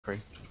Free.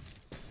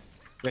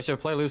 We should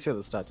play Lucio at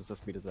the start just to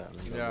speed us out.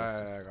 Yeah,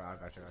 I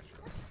got you.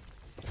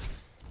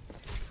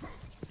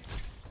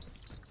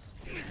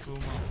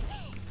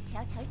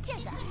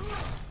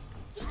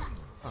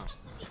 Huh.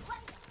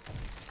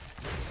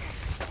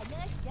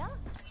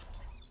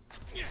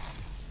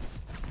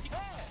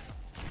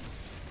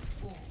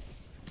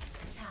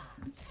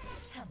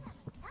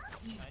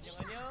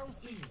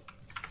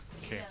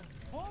 Okay.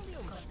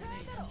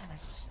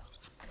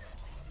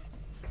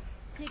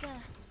 제가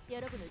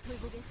여러분을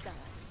돌보겠어요.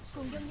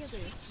 공격력을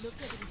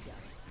높여드리죠.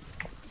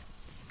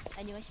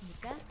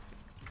 안녕하십니까?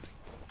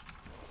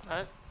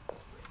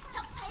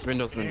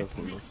 Windows. You're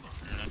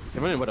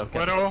running Widow.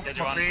 Widow,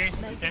 Genji one.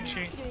 McCree,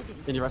 Genji.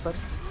 In your right side?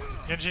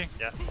 Genji.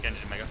 Yeah,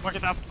 Genji Mega. Mark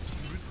it up.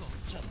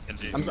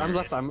 Genji. I'm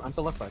left side. I'm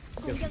still left side.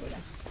 Yes. 공격력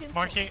증폭.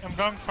 Monkey, I'm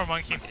going for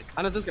monkey.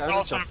 And it's this guy.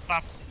 Also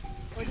flap.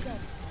 어디가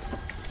아프세요?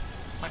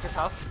 Marcus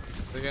half.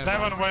 That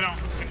one, Widow.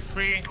 In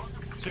 3,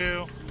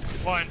 2,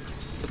 1.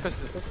 This guy's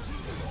this guy.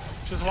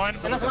 Just one.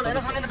 And there's one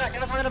in the back,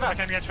 I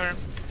can get her.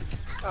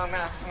 Oh, I'm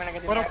gonna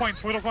get you Widow back.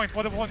 point. Widow point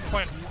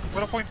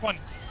 1.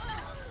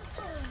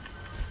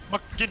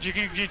 Genji.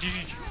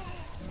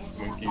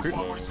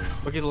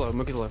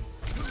 Monkey's low.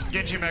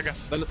 Genji Mega.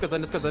 Then this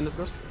goes.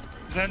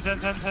 Zen.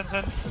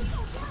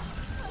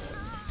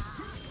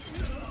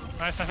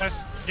 Nice.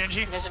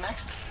 Genji. Ninja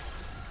next.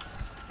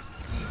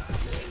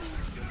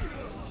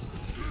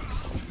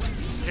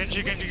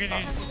 Genji. Okay, no.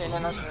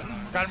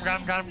 Got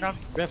him.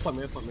 We have point.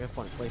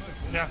 Wait.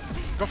 Yeah.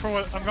 Go for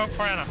what? I'm going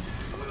for Anna.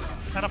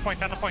 Anna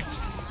point. Anna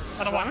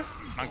one.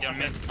 Monkey on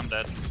mid. I'm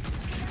dead.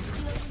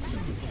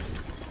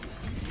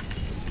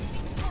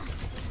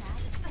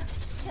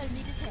 절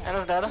믿으세요.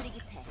 Anna's dead. 브리기테.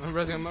 I'm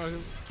resing him.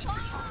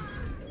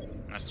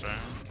 Nice try.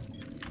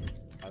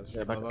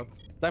 Yeah, back.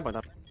 Down point.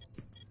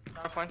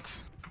 Down point.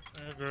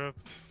 Group.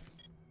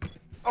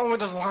 Oh,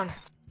 there's one.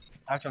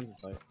 I have chances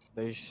fight.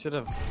 They should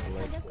have.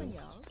 반갑군요.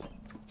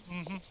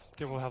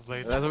 They will have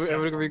late. That's a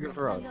regroup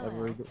for us.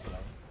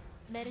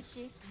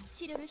 메르시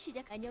치료를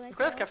시작. You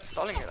could have 안녕하세요. kept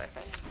stalling it, I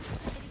think.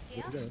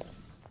 드릴게요.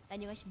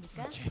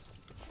 안녕하십니까?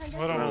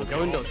 Widow.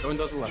 Go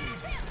windows left.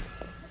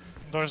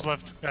 Doors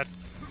left. Good.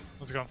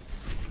 Let's go.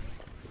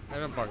 I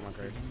don't bug my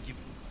card.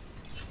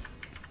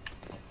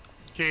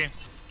 Key.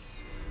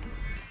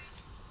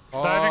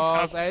 Diving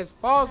top.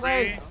 Pause,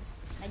 Three.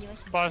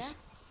 안녕하십니까? Bus.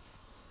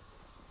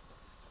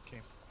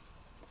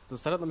 So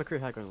set up the McCree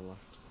high ground on the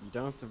left. You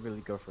don't have to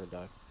really go for a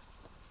dive.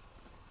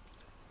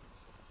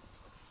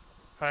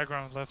 High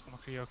ground left.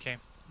 Okay.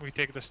 We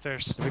take the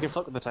stairs. If we can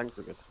fuck with the tanks,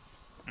 we're good.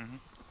 Mm-hmm.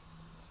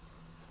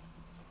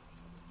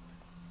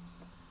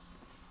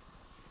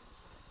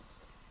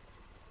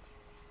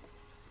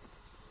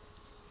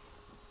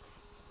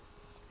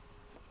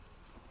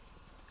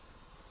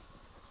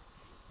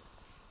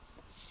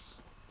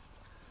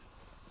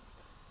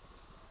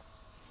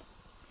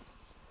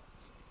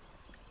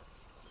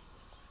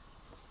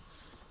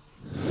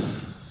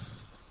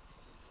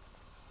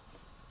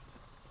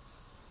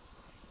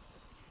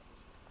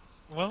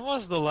 When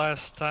was the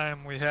last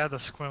time we had a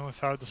scrim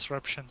without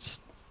disruptions?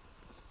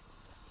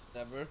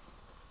 Never.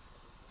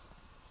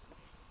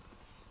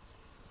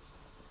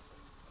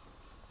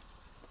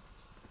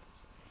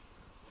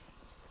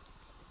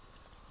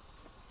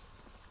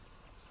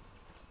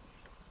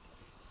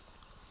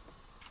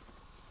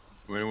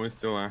 When was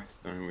the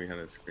last time we had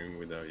a scream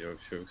without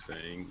Yosho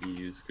saying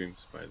EU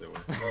screams, by the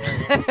way?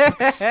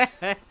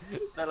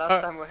 The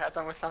last time we had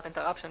one without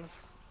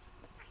interruptions.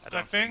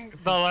 I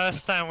think the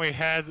last time we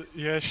had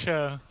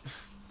Yasha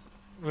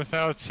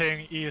without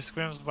saying E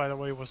scrims, by the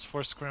way, was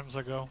 4 scrims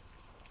ago.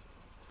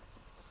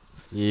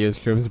 EU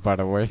scrims, by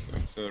the way.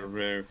 That's a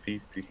rare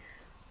PP.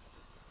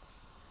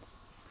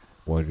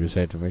 What did you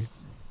say to me?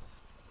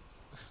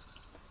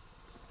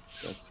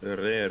 That's a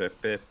rare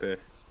Pepe.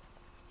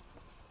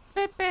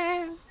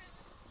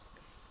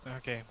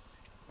 Okay.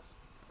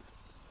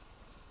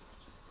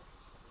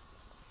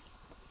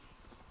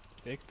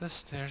 Take the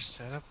stairs,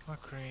 set up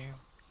McCree.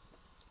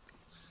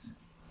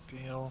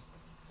 Peel.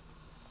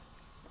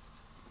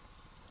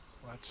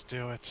 Let's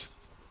do it.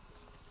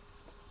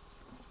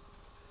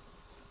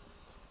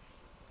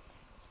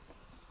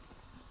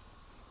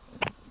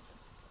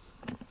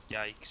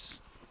 Yikes.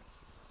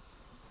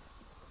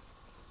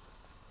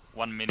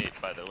 1 minute,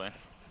 by the way.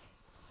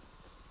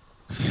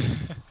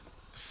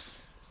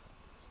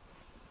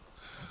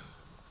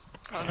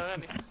 Oh, they're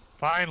ready.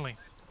 Finally.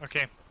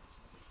 Okay.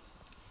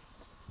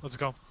 Let's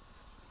go.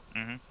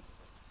 Mm-hmm.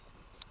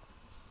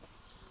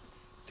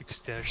 Take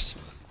stairs.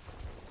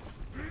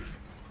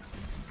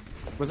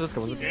 Where's this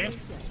guy? Okay.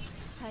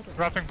 가동.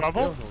 Dropping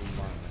bubble.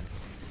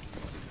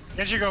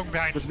 Genji going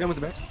behind. Where's the gun? Where's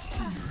the back?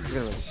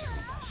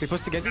 We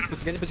push the Genji. Push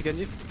the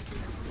Genji.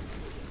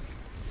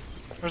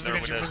 Where's the There,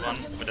 Genji? Widow's one.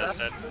 Widow's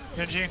dead.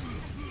 Genji.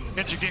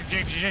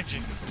 Genji.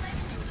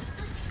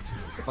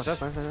 Flash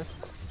us, nice.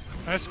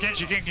 Nice,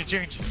 Genji.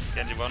 Genji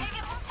one.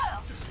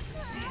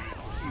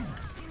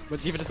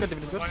 But Diva is good. One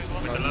is one.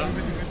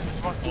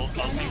 Ult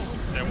ulting.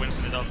 Their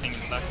Winston is ulting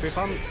back. We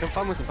farm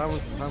Winston.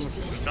 He's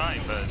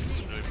trying, but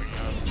it's really freaking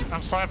out.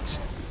 I'm slapped.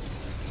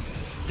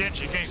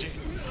 Genji.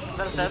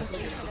 That's dead.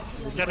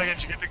 Get the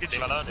Genji.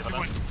 D.Va low, D.Va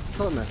low.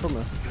 Still in there, still in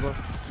there. He's low.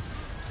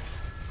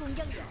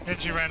 공격력.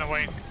 Genji ran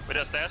away. With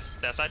the stairs,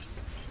 their side.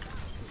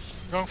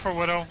 Going for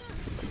Widow.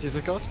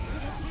 Jesus God.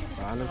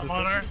 I'm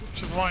on her.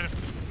 She's one.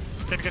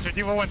 Can't get her.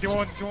 D.Va 1. D.Va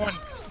 1. D.Va 1.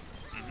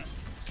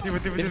 Get you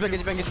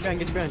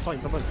behind, fine,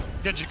 come on.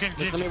 Genji.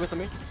 Wisdom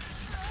me.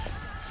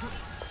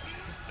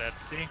 Dead.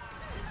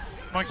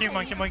 Monkey.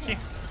 Monkey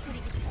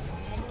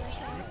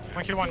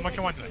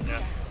 1.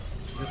 Yeah.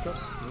 Jesus God.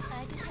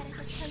 아직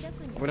살아서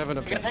반갑군요. We never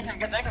know. Get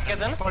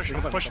in. Push.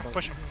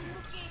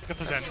 Get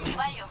the Zen.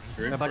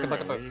 Yeah, back up.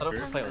 Set up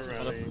for players.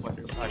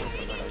 반가워요.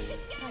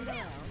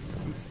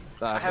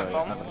 I have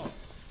bomb.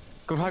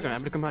 Come high ground,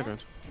 everybody come high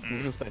ground.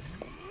 Move in space.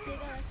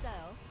 제가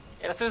왔어요.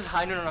 Yeah, let's use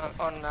high noon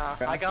on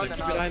high ground Keep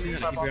and your eye on the I'll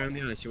keep your eye on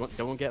the honest.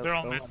 They won't get They're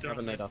all don't mid, have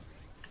a nade off.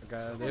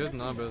 Okay, they use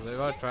numbers. They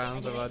will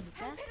trans. They will 안녕하십니까?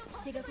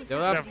 제가 They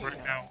will have,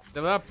 Right now.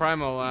 they will have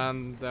primal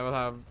and they will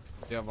have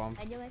the bomb.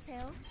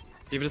 안녕하세요.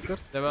 David is good.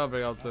 They will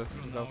bring up too.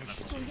 Go.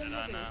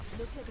 공격력을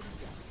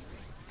높여드리죠.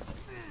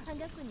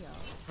 반갑군요.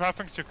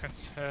 Dropping to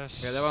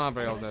contest. Yeah, they will not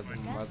bring up that.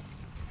 But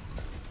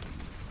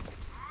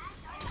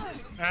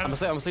I'm And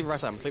gonna sleep right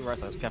side.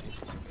 Careful.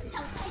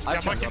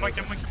 yeah, monkey.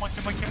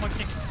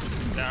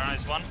 There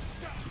is one.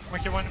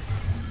 Monkey 1.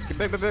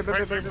 Big. it's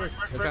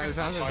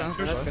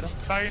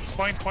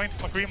Point.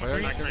 McCree.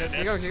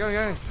 Keep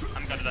going.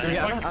 I'm gonna die.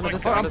 Yeah, I'm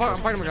just I'm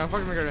fucking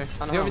McGregor.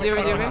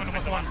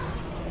 One.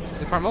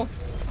 It's primal.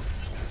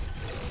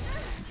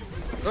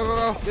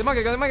 Go. The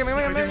monkey. Do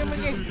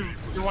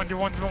one.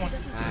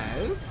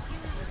 Nice.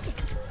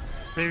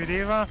 Baby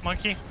D.Va.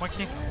 Monkey.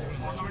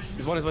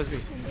 He's one is B.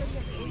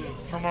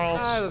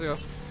 Emeralds. Let's go.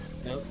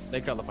 They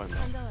got the point.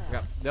 반가워요.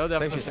 Yeah, they'll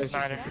definitely.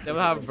 Side. They will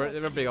have they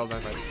will big all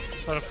that fight.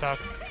 Set up top.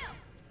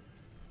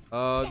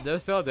 They'll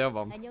still have their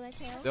bomb.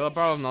 안녕하세요. They will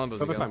probably numbers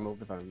We'll be again. fine, we'll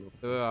be fine.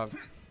 They will have.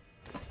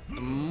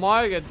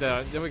 Might get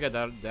there. Then we get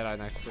that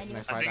next I fight.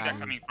 think they're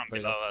coming from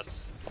below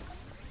us.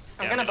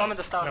 I'm gonna bomb at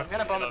the start.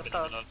 Below.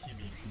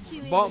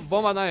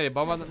 Bomb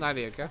at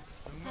 90, okay?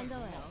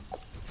 반가워요.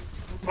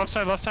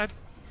 Left side.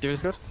 David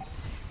is good.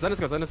 Zen is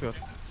good.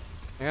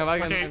 Yeah, I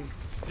can. Okay.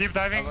 Deep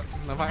diving. No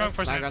I'm fight. going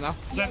for Zen. Zen. Now.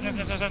 Zen.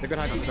 They're good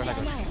high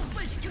ground.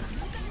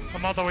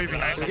 I'm all the way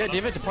behind. Yeah,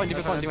 David, the point.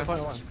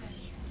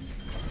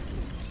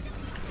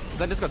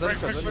 Zen is good. See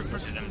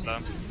them low.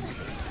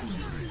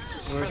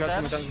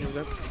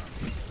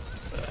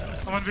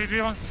 I'm on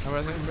BB1. I'm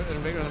running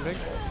big.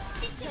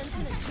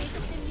 전투는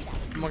계속됩니다.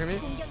 Come on, me.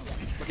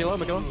 공격력.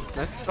 McKillo.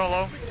 Nice. Go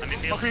low. I'm in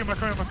field.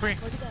 McCree.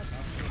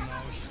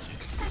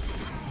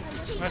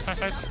 어디가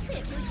Nice.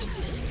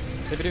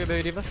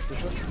 Baby Diva. This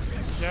good.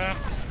 Yeah.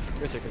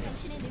 Good shit.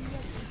 당신의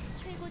능력이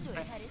최고조에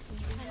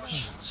달했습니다.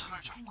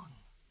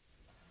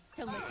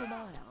 정말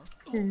고마워요.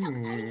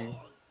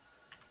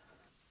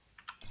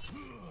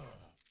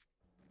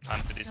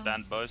 Time to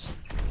disband, boys.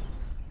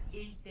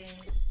 1대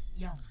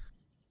 0.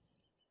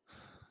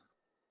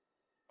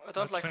 I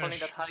don't Let's like holding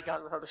finish. that high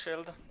guard without a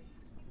shield.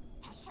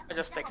 I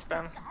just take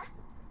spam.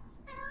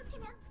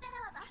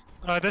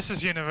 This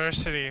is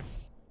university.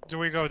 Do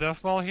we go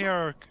death ball here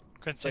or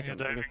continue You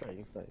diving?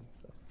 can stay.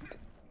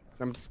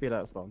 Remember to speed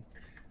out spawn.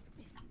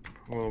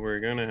 Well, we're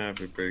gonna have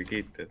a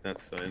Brigitte,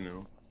 that's I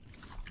know.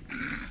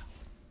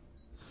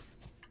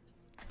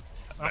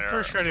 I'm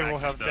pretty sure they will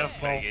have death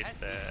ball.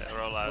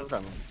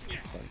 Rollout.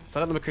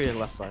 Set up the McCree on the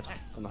left side,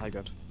 on the high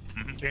ground.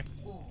 Okay.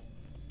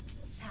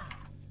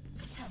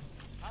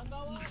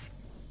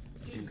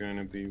 I'm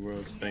gonna be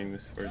world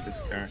famous for this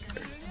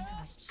character.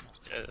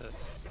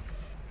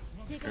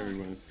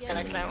 Everyone's Can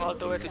I climb all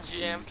the way to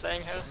GM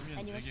playing her?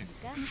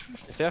 안녕하십니까?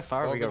 If they're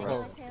far, we go Oh,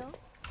 rest.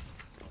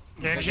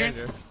 안녕하세요. Genji?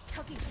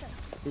 적이 있어요.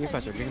 We can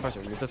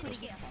pressure. We just go.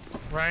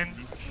 Ryan?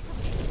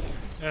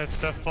 Yeah, it's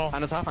death ball.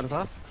 Hand is half.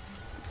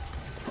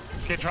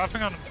 Okay,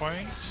 dropping on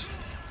points.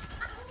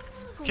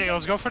 Okay,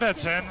 let's go for that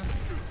Zen.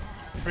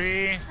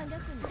 3,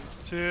 반갑군요.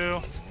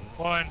 2,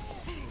 1.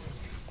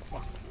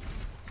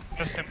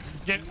 Missed him.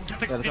 Get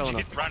the Yeah, that's all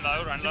Genji. enough. Run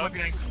low. Ryan.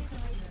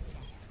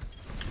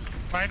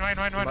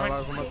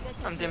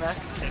 I'm DMAC.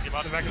 Genji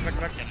bot. Back. Genji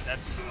dead.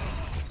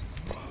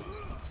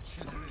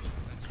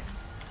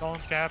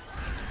 Don't cap.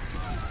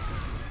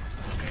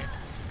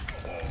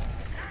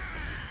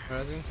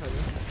 Rising.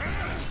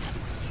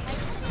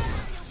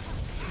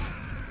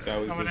 That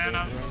was Coming a in, good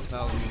run.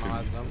 That was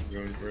nice.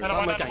 Going for it.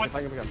 Another one.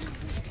 Flank.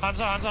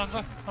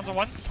 Hanzo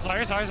 1.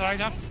 Sorry.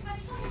 Get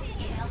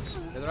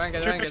the rank.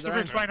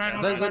 Ryan.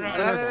 Zen.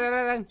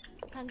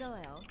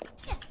 반가워요.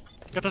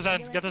 Get the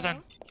Zen.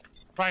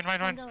 Ryan.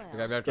 반가워요.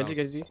 Okay, we are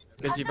Genji,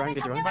 Brian,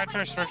 get you Ryan. Ryan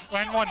first.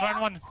 Ryan 1.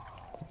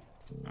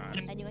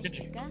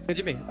 안녕하십니까?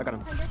 Genji me, I got him.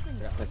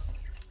 반갑군요. Nice.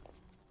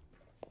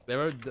 They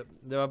were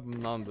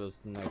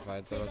non-boost in that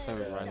fight, so it's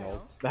never Ryan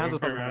ult. The hands is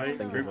Group for probably rally,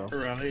 thing as group well. for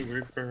rally,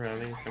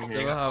 come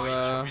They will here. have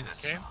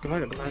Okay. Come on,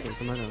 go.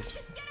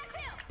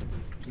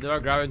 they will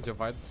grab into a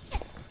fight.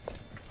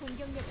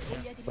 공격력을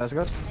올려드리죠. That's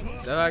good.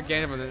 They will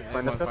gain in Fine,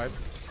 one that's good. fight.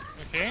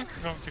 Okay,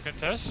 going to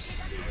contest.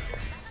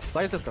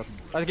 Size this good.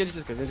 Genji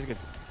is good.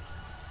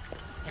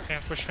 I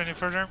can't push any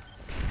further.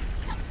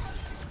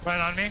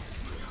 Ryan on me.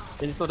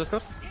 Can you still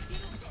Discord?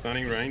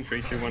 Stunning Rain,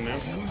 3, 2, 1 now.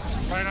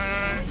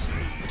 Right.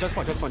 Just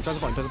point.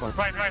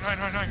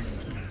 Right.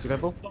 You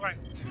got bull? Right.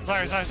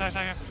 Sorry.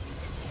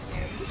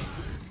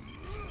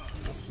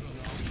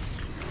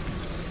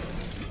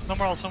 No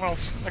more else.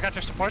 I got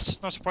your supports.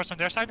 No supports on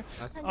their side.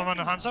 Nice. I'm on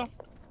the Hanzo.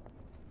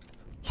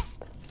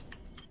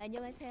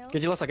 안녕하세요.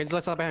 Genji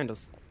left side behind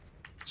us.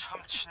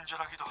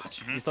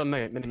 He's still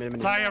mid.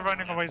 Zarya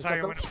running away.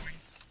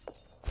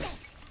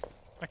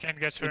 I can't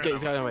get through.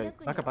 He's got away.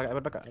 Back up.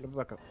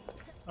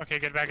 Okay,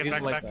 get back. He's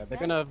like that. They're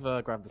gonna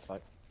have grabbed this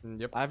fight.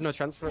 Yep. I have no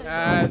transfer.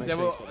 They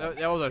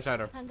will have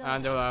Shadow.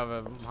 And they will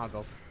have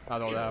Hanzo.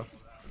 That's all they have.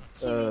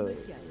 치유의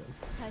물결.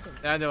 가동.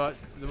 Yeah, they will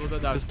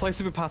die. Just play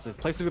super passive,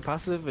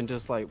 and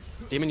just like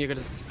Demon, you're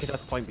gonna just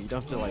contest point, but you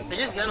don't have to like. They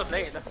just never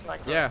played. Like,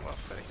 Yeah.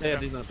 Yeah,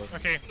 these not both.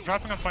 Okay,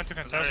 dropping a point to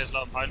There contest. is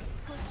low point.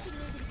 곧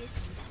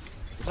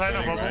치료해드리겠습니다. Right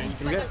on bubble.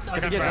 Can we get? Can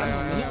we get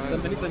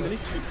some mini?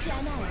 죽지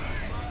않아요.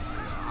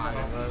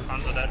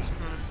 Hanzo dead.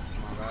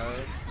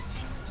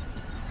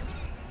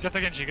 Get the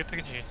Genji.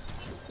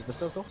 Is this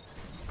still?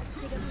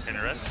 Can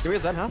you rest? Can we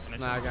get Zen half?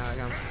 Nah, I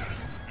can't.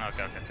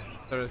 Okay.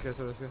 So risky.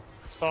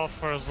 Stall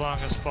for as long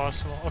as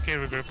possible. Okay,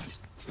 regroup.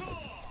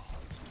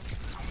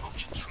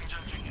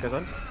 Go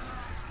Zen.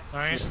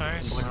 Nice.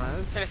 Can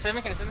you save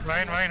me?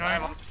 Ryan.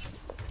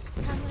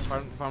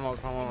 Farm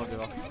out,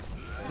 give up.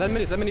 Zen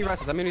mini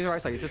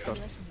right side. Is this good?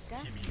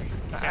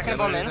 안녕하십니까? I can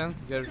bomb in.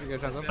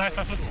 Get chance up. Nice.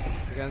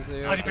 Against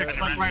you. Ready, quick.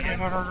 Right.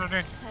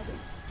 가동.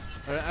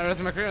 I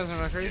rest McCree.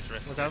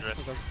 Rest.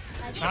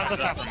 Hanzo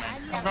top.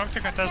 I'm going to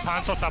contest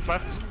Hanzo top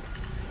left.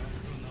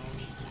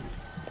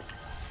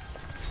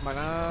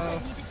 Mana.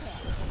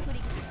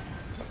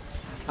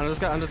 I'm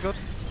just good.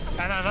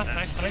 Anna,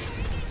 nice.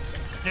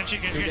 Genji.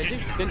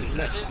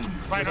 Nice.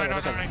 Right.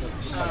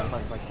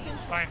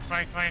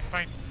 Fine.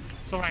 Fine.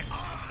 Still fine.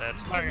 Dead.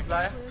 Okay.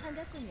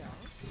 반갑군요.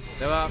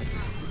 They will.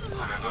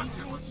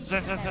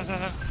 Zen.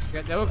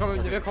 They will come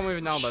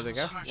with now, but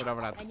okay.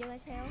 Whatever that.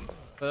 안녕하세요.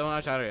 But they won't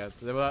have Shadow yet.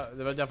 They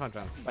will definitely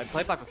chance. Right,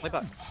 play back. Play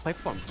for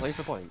point. Play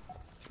for point.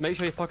 Just make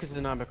sure your pockets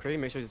in McCree.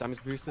 Make sure his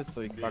damage boosted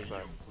so you can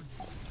backside.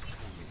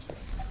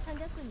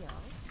 반갑군요.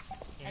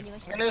 I'm gonna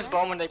use 안녕하십니까?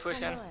 bomb when they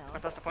push in. 반가워요.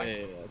 But that's the point.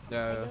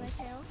 Yeah.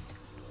 안녕하세요.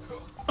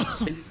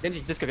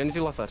 Genji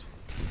left side.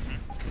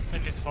 I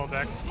need to fall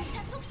back.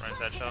 Right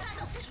side shot.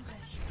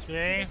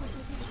 Okay.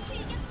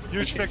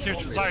 Huge pick.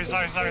 Sorry.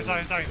 Right.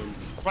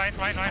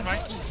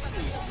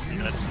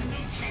 Dead.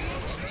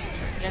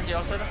 Genji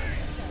ulted.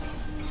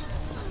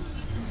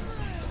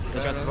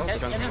 Get chance as well. Get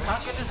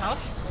this out.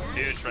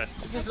 Huge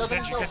rest. Just low.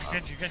 Genji.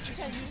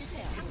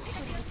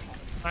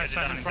 Nice. In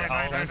front.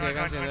 Can't see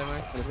Right.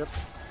 them. Is good.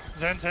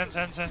 Zen.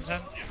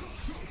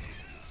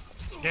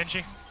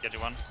 Genji. Get you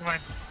one. Come on.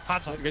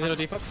 Hanzo. Genji no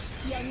default.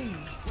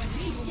 영웅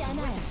죽지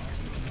않아요.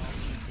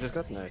 Is this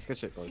good? Nice. Good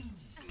shit, boys.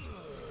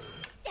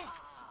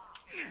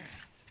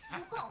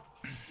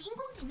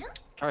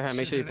 Alright,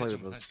 make sure you play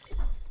with us.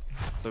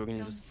 So we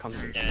can just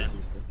concentrate.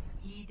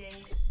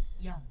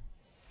 Yeah.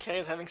 Kay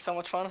is having so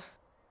much fun.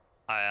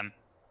 I am.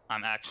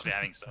 I'm actually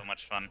having so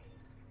much fun.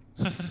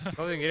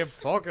 Probably get a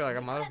poker like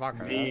a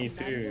motherfucker. Me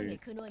too. 만병의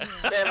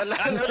근원이에요. Yeah, but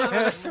nobody's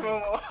gonna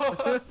sumo.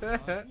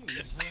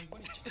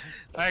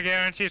 I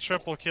guarantee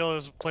triple kill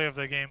is play of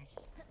the game.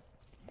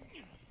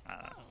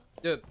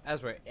 Dude, I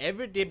swear,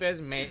 every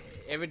DPS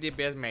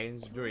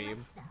main's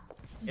dream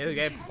is to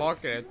get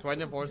poker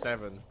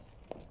 24/7.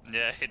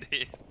 Yeah, it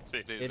is.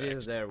 It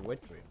is their wet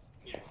dream.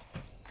 Yeah.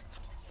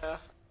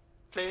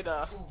 Played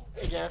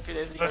again a few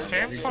days ago. The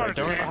same for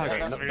Don't worry about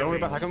Dragon. Hagen. Don't worry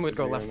about Hagen. We'd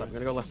go left side. We're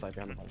gonna go left side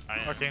behind him.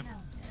 Okay.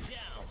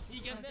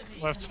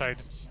 Left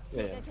side.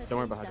 Yeah. Don't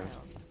worry about Hagen.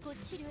 곧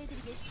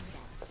치료해드리겠습니다.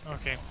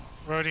 Okay.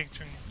 Roading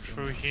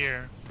through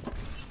here.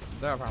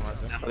 They're farm right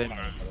there.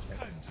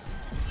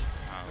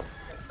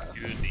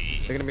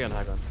 They're gonna be on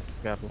Hagen. Be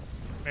careful.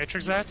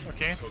 Matrix that?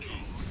 Okay.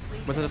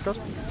 What's the Discord?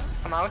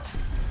 I'm out.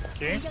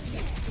 Okay.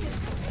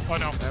 Oh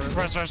no.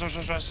 Rest.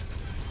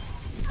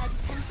 아직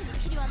당신이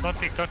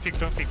필요합니다.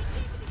 Don't peek.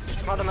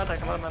 I'm out of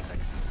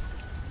Matrix.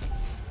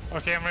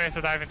 Okay, I'm ready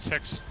to dive in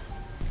 6.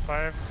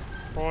 5,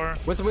 4.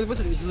 What's it?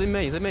 Is it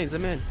main?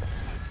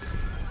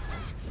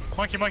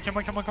 Monkey. I'm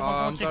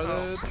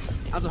sorry.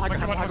 Hanzo Hagen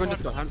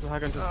Discord.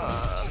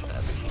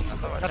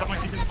 Got the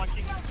monkey.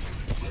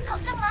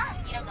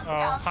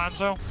 Oh,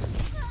 Hanzo.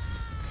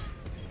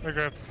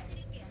 Regroup.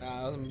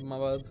 That was my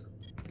bad.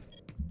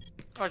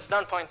 Oh, it's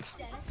down point.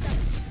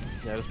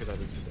 Yeah, just be safe.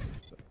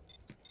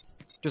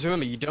 Just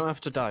remember, you don't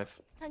have to dive.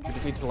 You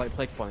just need to like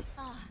play point.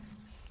 아,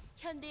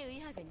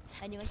 현대의학은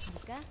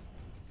안녕하십니까?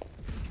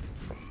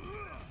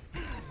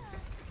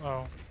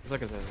 Oh. It's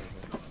like a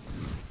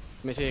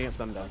Just make sure you get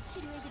spam down.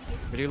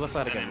 치료해드리겠습니다. We do left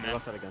side again.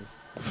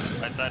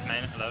 Right side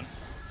main alone.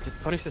 Just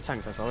punish the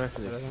tanks. That's all we have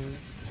to do.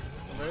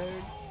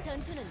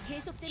 전투는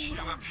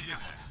계속됩니다.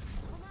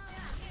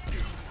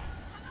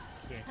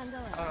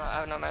 반가워요. I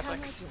have no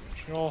Matrix.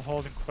 You're all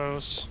holding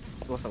close.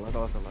 Left side.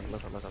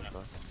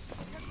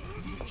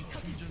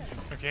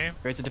 Okay.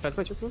 Great to defense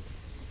matrix.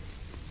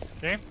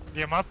 Okay.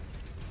 DM up.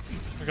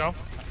 We go.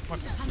 I'm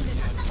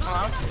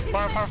out.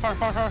 Far.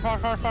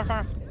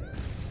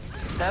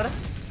 dead.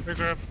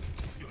 Regroup.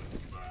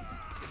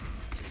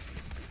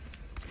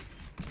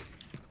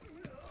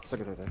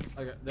 Sorry. Okay, He's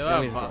they were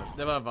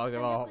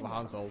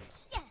Hans ult.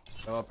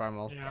 They were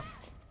primal. Yeah.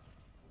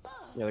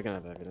 Yeah, they're gonna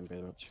have evident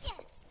pretty much.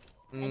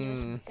 They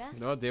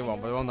were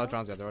D1, but they won't know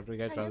trans yet. They were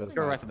 3k trans. Let's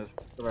go rest of this.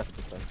 Go rest of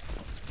this then.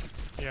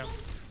 Yeah.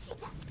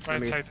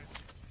 Right side.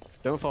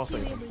 Don't force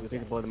them. You just need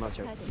to blow them out,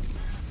 Joe.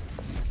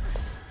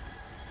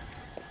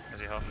 Is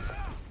he half?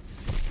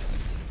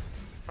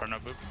 For no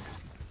boop.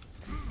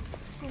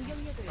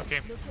 Okay.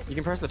 You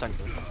can press the tanks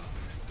though.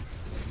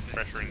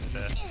 Pressuring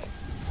the.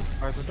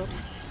 Alright, so stop.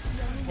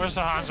 Where's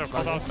the Hanzo?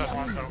 Call out the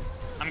Hanzo.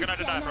 I'm gonna have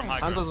to die from high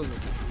Hanzo's ground. on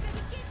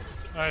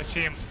the. I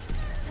see him.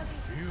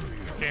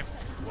 Okay.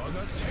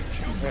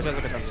 Yeah, just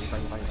look at tanks.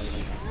 Fine.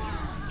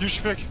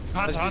 Huge pick.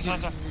 Hanzo.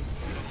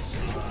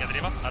 Get the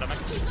D.Va out of me.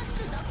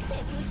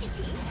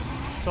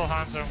 Still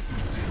Hanzo.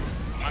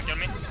 Monkey on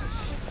me.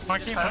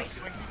 Monkey.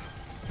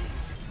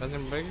 That's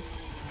him big.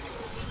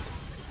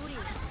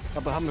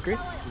 Up behind McCree.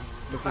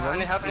 This is Behind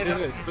me, This is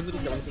it. Where's the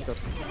disco?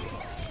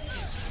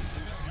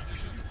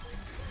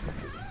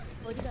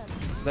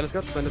 Zen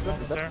is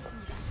good. Is that? There.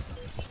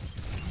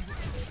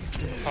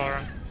 Power.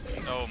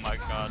 Oh my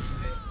god.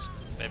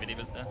 Baby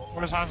D.Va's there.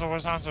 Where's Hanzo?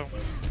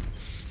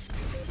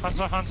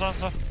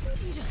 Hanzo.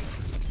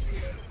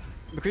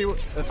 McCree,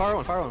 far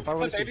one.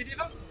 What, baby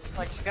D.Va?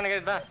 Like, she's gonna get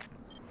it back.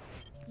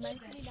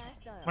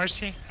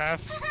 Mercy.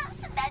 Half.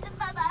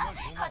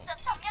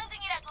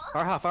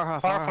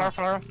 Far.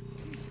 Far.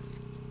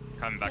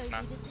 Coming back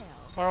now.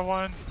 Far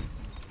one.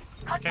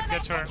 I can't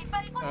get to her.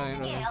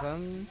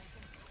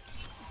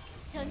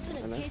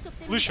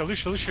 Lucio.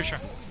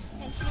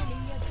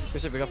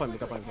 Bishop, we got point.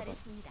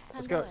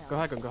 Let's go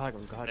high ground.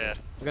 Yeah.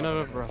 We're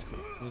gonna rush.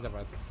 Need that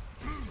right.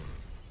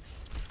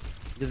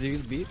 Did they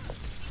use beat?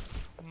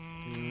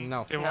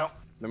 No. They No.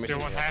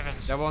 won't have it.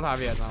 They won't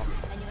have yet now.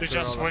 They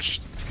just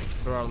switched.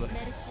 Too early.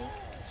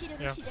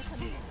 Yeah.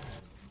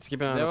 Let's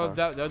keep an eye on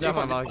the They'll bar.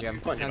 definitely not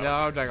again. And they're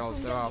all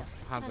jangles. They're all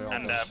Hans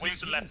And wing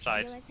to the left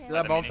side.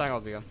 They're both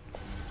jangles again.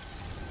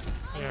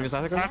 Yeah. Is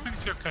that good? Having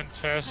to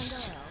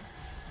contest.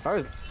 Far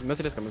is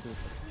Mercy disco.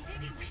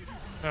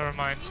 Never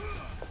mind.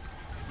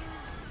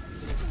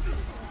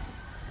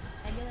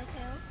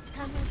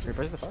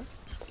 Replace the fire?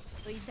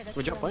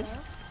 Would you point?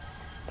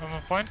 I'm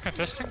on point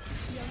contesting.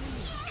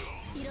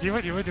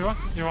 D.Va.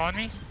 You on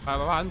me? Five.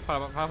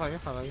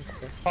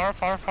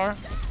 Far.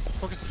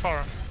 Focus the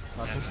far.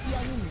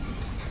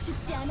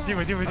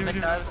 D.Va.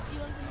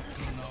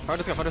 Far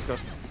disco.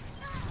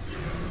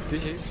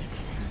 GG.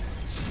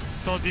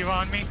 Still D.Va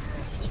on me.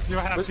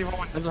 D.Va half. D.Va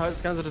one.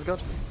 Hanzo disco.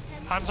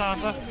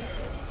 Hanzo.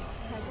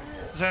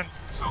 Zen.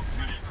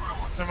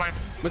 Never mind.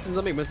 Winston's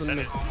on me. Winston's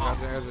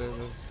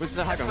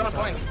the high It's ground. not a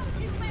point.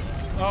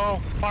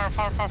 Oh, far.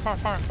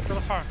 Kill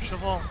the far.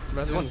 Should roll.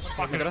 One.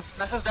 Fuck it.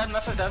 Ness is dead.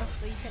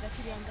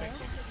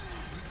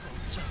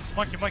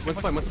 Monkey. What's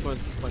the point?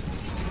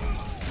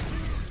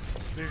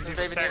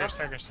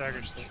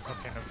 Stagger.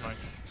 Okay, never mind.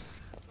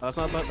 That's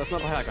not the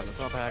high ground.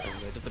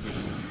 They're just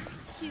abusing this.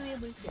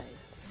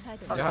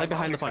 Play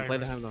behind the point.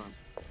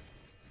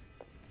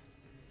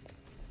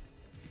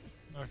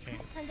 Okay.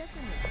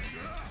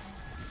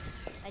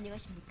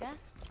 안녕하십니까?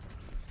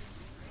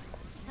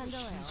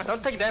 반가워요.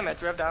 Don't take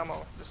damage, we have the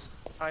ammo. Just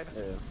hide.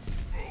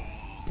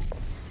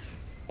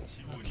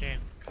 Okay.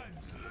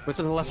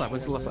 Winston on the left side. Can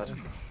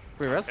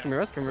we rest?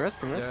 Yeah,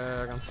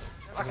 I can.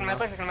 I can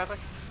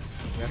matrix.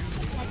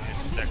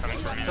 They're coming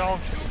for me. Go.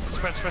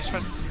 Spread.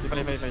 Fine.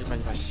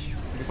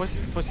 You push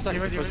the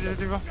tank.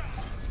 D.Va.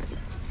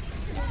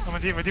 I'm a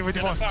D.Va.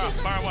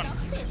 Far one.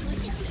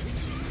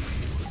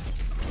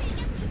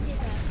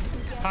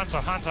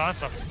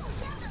 Hanzo.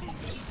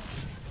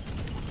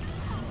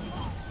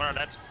 Far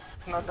dead.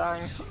 It's not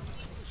dying.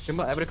 Come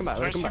back.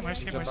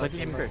 Mercy. D.Va's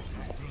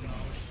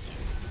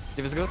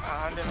good.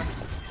 D.Va.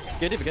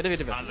 Get D.Va.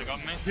 Hanzo got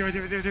me. D.Va.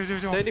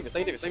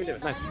 Stay D.Va.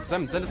 Nice.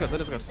 Zen is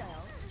good.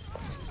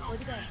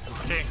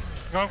 Okay.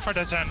 Going for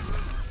the Zen.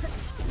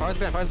 Fire's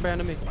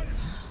behind me.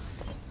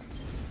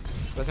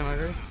 That's him, I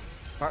agree.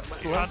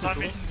 Hands on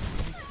me.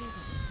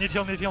 Need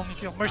heal.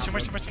 Mercy.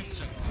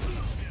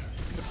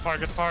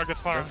 Good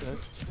far.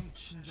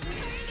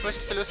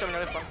 Switch to Lucio when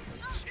you respawn.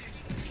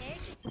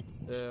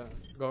 Yeah,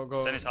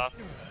 go. Zen is half.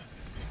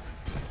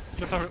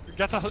 Get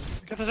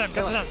the Zen.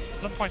 Zen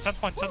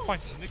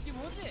point.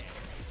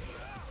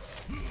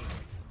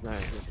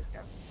 Nice.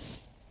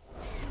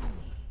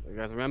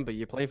 Guys, remember,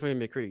 you're playing for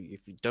McCree.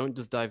 If you don't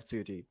just dive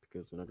too deep,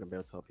 because we're not gonna be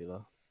able to help you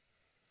there.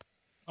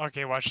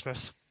 Okay, watch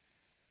this.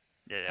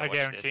 Yeah, I watch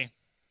guarantee. this.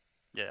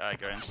 Yeah, I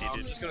guarantee,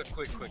 dude. Just gonna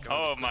quick.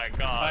 Oh my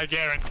god. I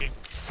guarantee.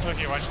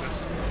 Okay, watch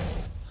this.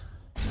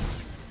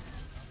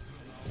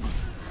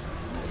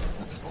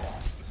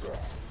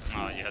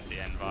 Oh, you had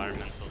the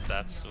environmental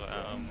stats.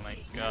 Oh my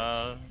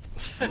god.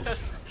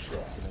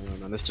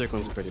 No, this chick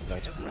one's pretty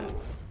bad.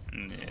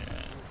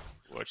 Yeah.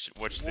 Watch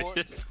What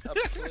this. a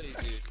play,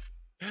 dude.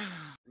 I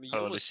mean, you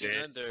Holy almost shit.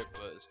 ran there,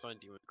 but it's fine,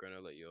 Demon Grind,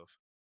 I'll let you off.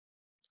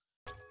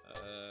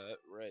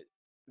 Right.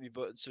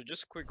 But so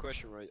just a quick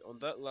question, right? On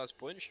that last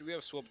point, should we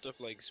have swapped off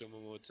like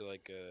Sumomo to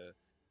like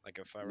Like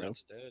a fire No.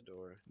 instead,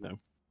 or? No.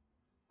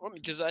 Well,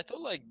 because I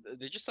thought like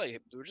they just like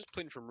they were just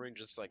playing from range,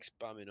 just like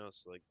spamming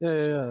us. Like Yeah,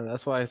 this- yeah, yeah.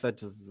 That's why I said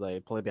just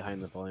like play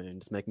behind the point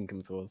and just make them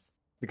come to us.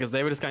 Because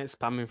they were just kind of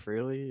spamming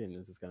freely, and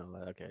it's just kind of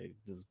like, okay,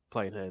 just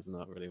playing here is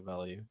not really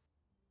value.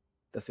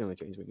 That's the only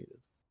change we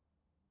needed.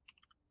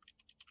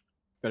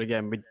 But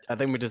again, I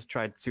think we just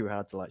tried too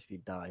hard to actually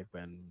dive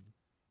when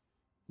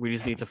we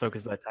just need to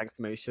focus their attacks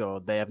to make sure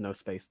they have no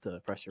space to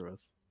pressure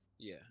us.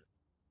 Yeah.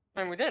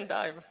 I mean, we didn't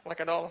dive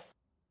like at all.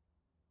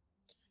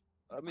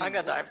 I mean, I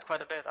got dived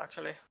quite a bit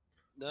actually.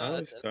 No, I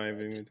was I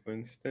diving think- with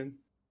Winston.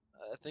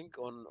 I think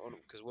on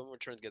because when we're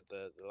trying to get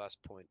the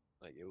last point,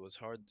 like it was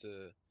hard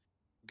to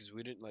because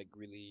we didn't like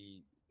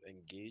really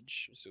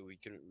engage, so we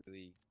couldn't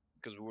really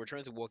because we were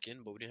trying to walk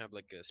in, but we didn't have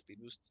like a speed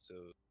boost, so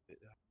I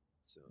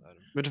don't.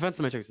 But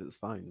defensive matrix is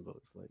fine, but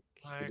it's like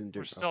we Like, didn't do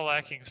we're it still properly.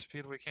 lacking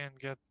speed. We can't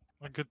get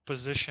a good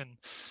position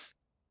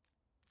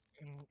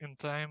in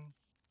time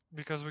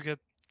because we get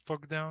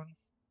bogged down.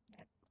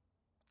 I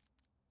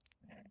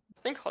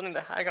think holding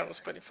the high ground was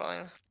pretty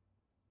fine.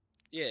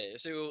 Yeah,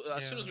 so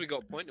as soon Yeah. as we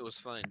got point, it was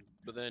fine.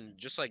 But then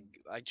just like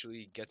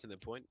actually getting the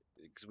point,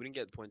 because we didn't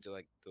get the point to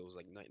like there was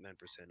like 99%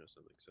 or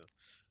something. So,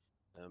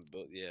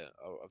 but yeah,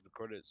 I've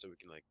recorded it so we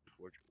can like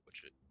watch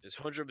it. It's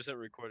 100%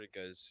 recorded,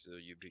 guys. So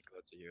you'd be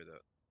glad to hear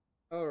that.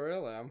 Oh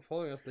really? I'm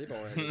falling asleep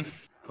already.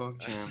 Oh,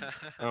 jam.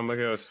 I'm gonna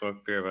go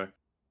smoke beer back.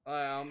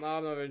 I'm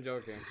not even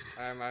joking.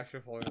 I'm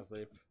actually falling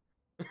asleep.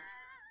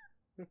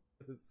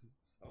 This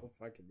is so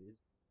fucking easy.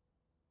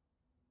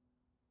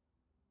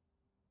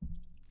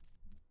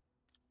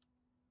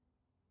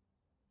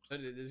 So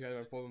this guy's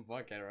a full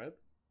fuckhead, right?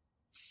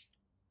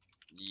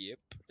 Yep.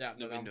 Yeah,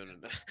 No, then no, I'm, no,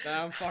 no.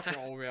 then I'm fucking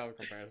all the way out of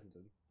comparison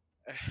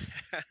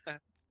to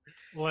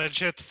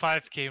Legit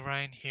 5k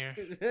Ryan here.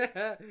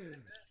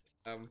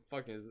 I'm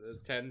fucking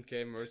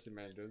 10k mercy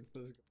man, dude.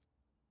 Let's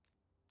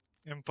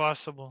go.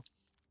 Impossible.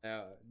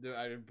 Yeah, dude,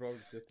 I broke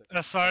the system.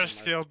 SR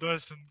skill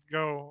doesn't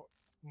go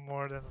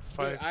more than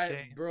Dude, 5k.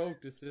 I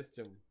broke the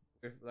system.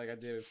 If, like I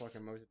did with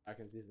fucking motion back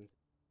in season.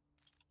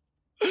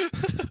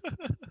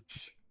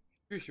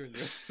 You sure do.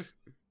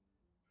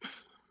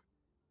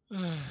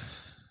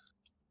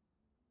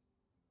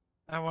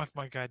 I want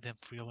my goddamn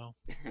freelo.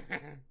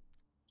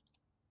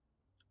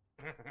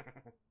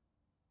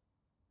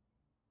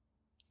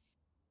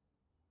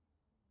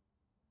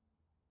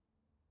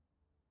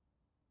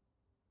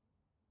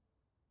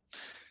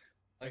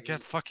 I Like,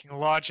 get fucking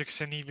logics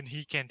and even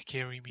he can't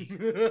carry me.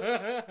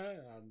 I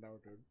know,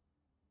 dude.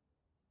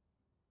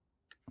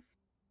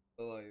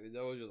 But like,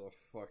 that was just a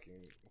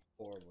fucking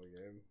horrible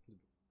game.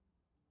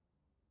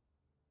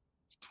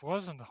 It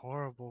wasn't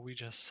horrible, we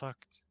just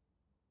sucked.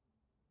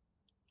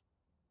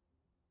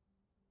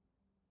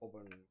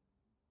 Open.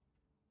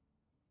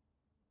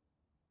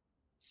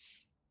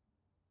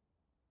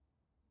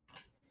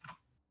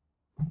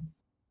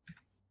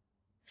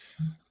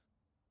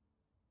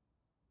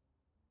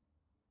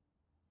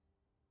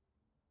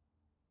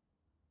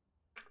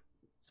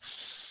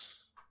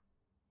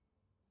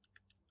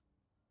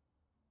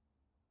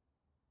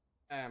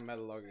 And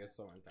Metal Log gets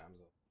so many times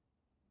though.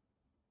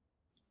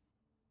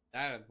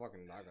 That is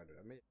fucking not gonna do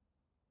that. I mean,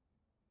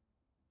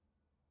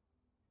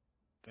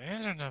 The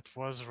internet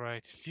was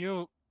right.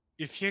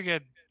 If you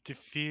get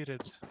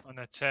defeated on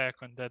attack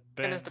on that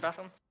Finish band the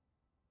bathroom.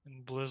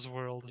 in Blizz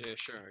World, Yeah,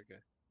 sure,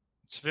 okay.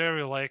 it's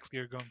very likely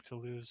you're going to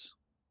lose.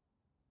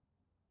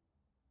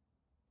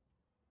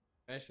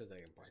 finish the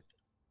second point.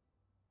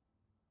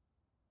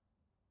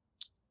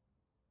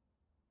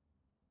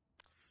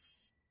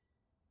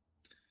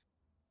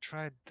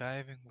 Tried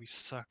diving, we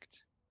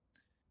sucked.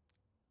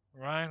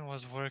 Ryan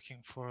was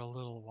working for a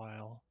little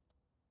while.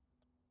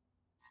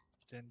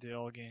 Then they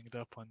all ganged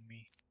up on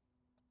me.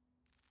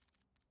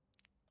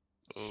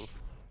 Oh,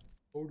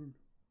 Oh, dude.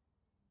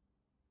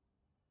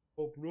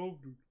 Oh, bro,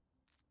 dude.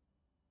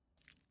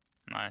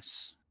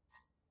 nice.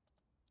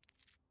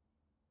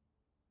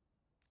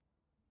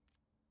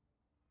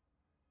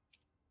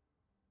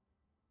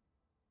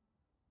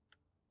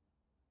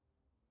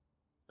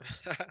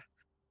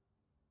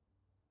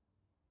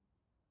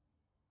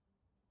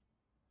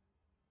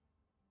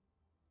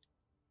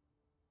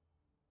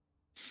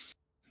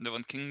 The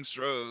one King's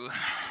Row.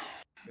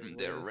 Wait,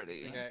 They're what is-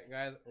 ready. Okay,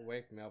 guys,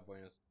 wake me up when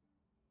it's.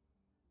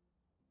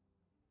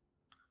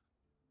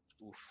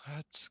 Oof.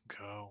 Let's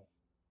go.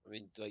 I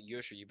mean, like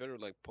Yoshi, you better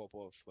like pop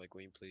off like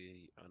when you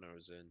play an hour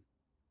in.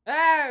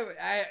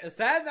 Hey! I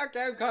said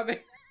knockdown coming!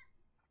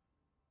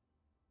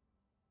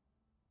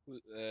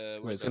 Wait,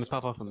 Where's it's gonna that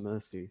pop off a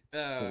Mercy.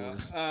 Oh,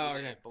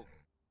 okay.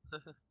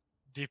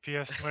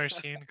 DPS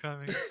Mercy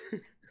incoming.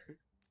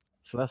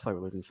 So that's why we're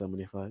losing so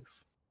many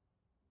fights.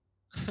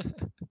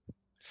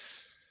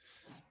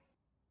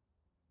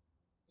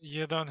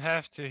 You don't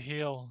have to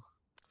heal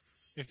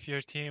if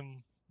your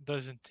team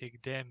doesn't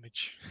take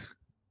damage.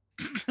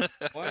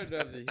 Why do I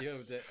have to heal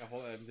if the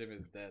whole team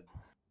is dead?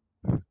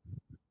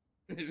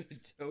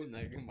 Joe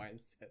Nega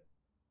mindset.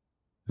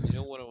 You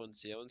know what I want to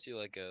see? I want to see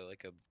like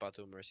a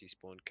Battle Mercy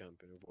spawn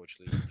camp in Overwatch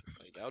League.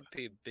 Like I would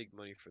pay big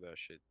money for that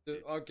shit.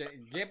 Dude, okay,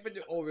 get me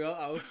the OVL,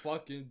 I will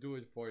fucking do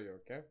it for you,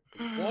 okay?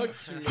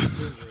 Watch me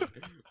do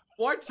it.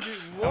 Watch me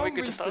Are we one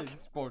good to start? mistake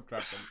spawn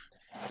trap them.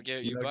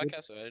 Okay, you back,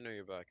 Castle? I didn't know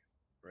you're back.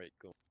 Right,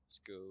 go. Let's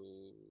go.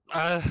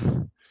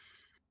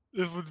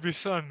 It would be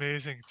so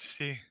amazing to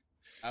see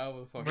I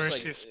will fucking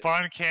Mercy like,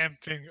 spawn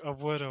camping a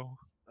Widow.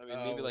 I mean,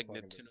 Oh, maybe like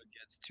fucking Neptuno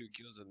gets 2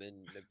 kills and then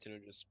Neptuno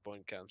just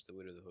spawn camps the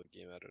Widow the whole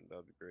game. I don't know.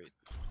 That'd be great.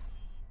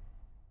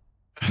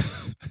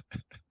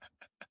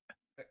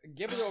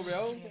 Give me the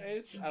OVL,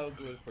 Ace, I will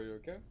do it for you,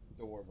 okay?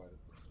 Don't worry about it.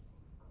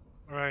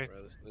 Right.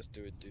 Alright, let's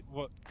do it, dude.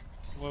 What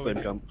Same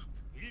would comp.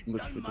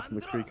 Literally just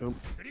McCree comp.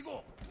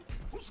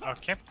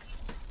 Okay.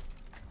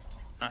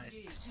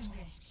 Nice.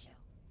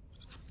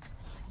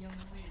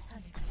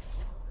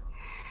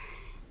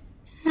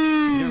 You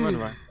can run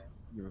right.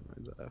 You run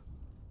right there.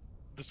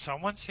 Did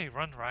someone say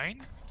run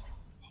Ryan?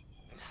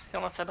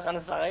 Someone said run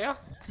Zarya.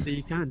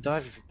 You can't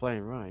dive if you're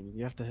playing Ryan.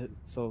 You have to hit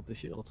solve the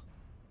shield.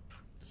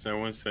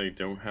 Someone say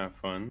don't have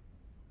fun.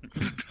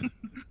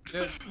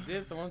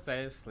 Did someone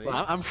say sleep?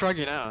 Well, I'm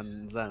shrugging out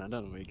on Zen. I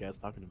don't know what you guys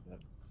are talking about.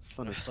 It's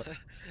fun as fuck.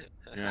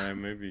 Yeah,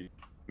 maybe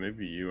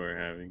you are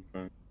having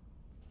fun.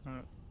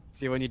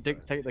 See, when you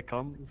dictate the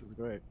comms, it's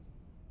great.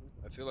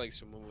 I feel like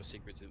someone was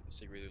secretly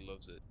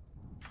loves it.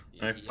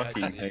 I He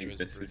fucking actually hate enjoys this.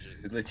 the This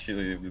bridges. is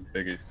literally the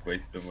biggest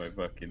waste of my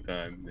fucking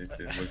time if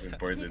it wasn't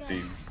for the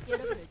team.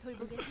 여러분을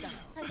돌보겠어요.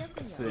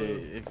 반갑군요.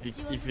 See,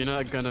 if you're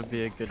not gonna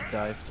be a good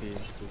dive team,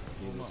 just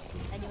be this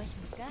team.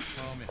 안녕하십니까?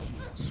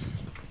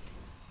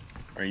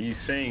 Are you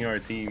saying our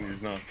team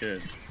is not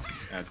good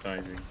at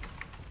diving?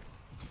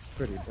 It's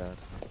pretty bad.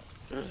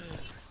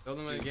 Don't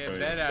want to Dude, get So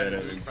better instead at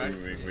of it,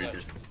 improving, we Yeah.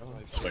 just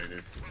play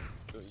this.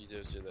 Don't you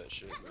dare say that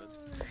shit, man.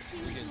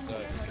 We can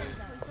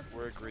dive.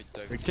 We're a great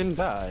dive. We team. can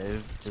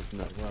dive, just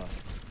not well.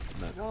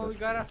 Not Well, we successfully.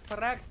 gotta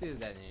practice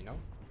then, you know?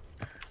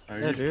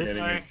 I'm Yeah, just dude.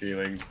 getting a Alright.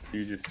 feeling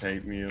you just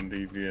hate me on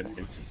DBS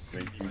and just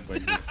make you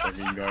like this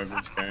fucking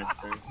garbage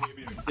character.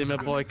 See my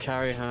boy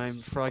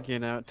Carryheim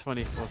frogging out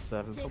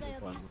 24/7. 제가 Probably 여기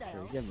fine.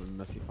 있어요. Give him a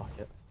messy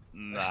pocket.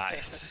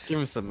 Nice. Give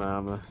him some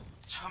armor.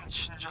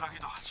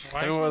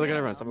 Why? Tell me where they're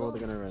gonna run. Tell me where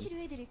they're gonna run.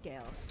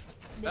 치료해드릴게요.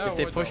 Oh, If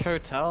they what push the-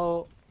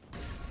 hotel,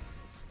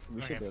 we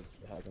Okay. should be able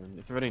to hack them.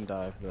 If they're running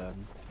dive,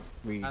 then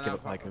we I give know,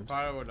 it like him.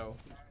 Fire Widow.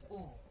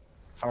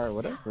 Fire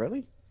Widow?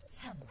 Really?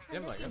 Yeah,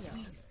 like it.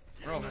 반갑군요.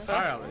 Bro,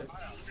 Fire Widow.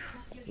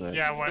 Like,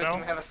 Yeah, why Good to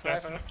not? have a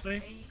sniper.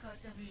 Definitely.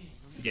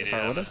 Get it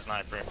Fire out Widow? of the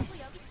sniper.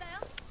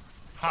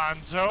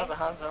 That's a Hanzo.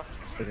 Hanzo.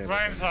 okay,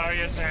 Ryan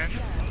Zarya Zen.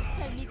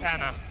 잘 믿으세요.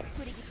 Anna.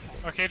 불이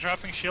깊어. Okay,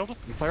 dropping shield.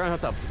 Let's play around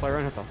hotel. Let's play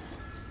around hotel.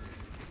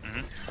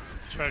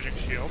 Charging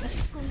shield.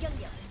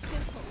 공격력.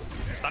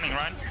 증폭. Stunning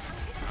Ryan.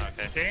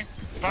 Okay. Okay.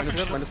 Run Dropping this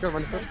good, run shield. this good,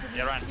 run this good.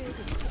 Yeah, Ryan.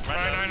 치료해드릴게요.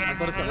 Ryan, Ryan, Ryan, Let's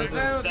go, let's go, let's go.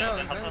 Let's Zen, go,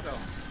 Zen, let's Hanzo.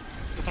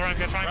 go. Ryan,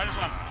 get Ryan Ryan. is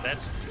one. Dead.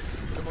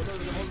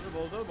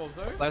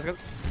 Let's go.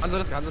 Hanzo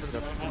this go, Hanzo this go.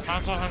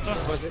 Hanzo, Hanzo.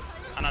 What is it?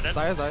 Anna dead.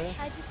 Zaya, Zaya.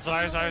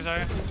 Zarya, Zarya,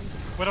 Zarya.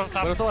 Widow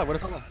top. What is all? What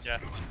is all? Yeah.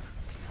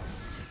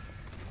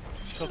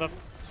 Shield up.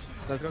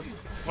 Let's go.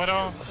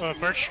 Widow,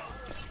 Birch.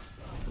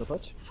 The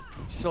punch.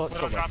 Still, Widow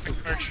still back. dropping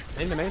Birch.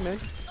 Main.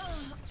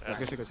 Let's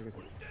go, go.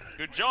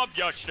 Good job,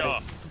 Yoshida.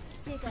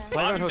 제가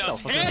Play around I'm hotel.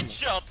 the fuck around.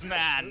 headshots,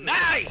 man.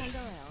 Nice.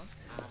 반가워요.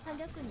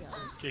 반갑군요.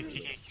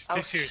 Okay,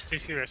 stay serious, stay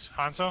serious.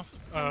 Hanzo,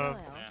 반가워요.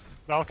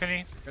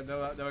 balcony. Okay, they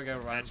will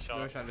get right. Headshot.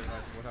 They will shot this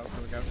right. What else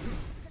do we go?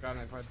 Ground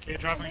and fight. Okay,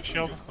 dropping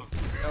shield.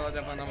 They will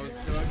get one number.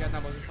 They will get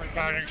number.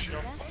 Firing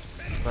shield.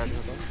 Flash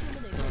hotel.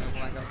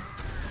 주문을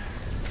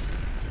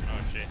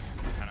Oh shit.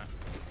 Kinda.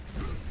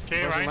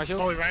 Okay, Pushing my Ryan. shield.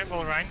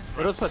 Pull Ryan.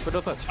 Widow's punch,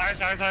 Widow punch. Zarya,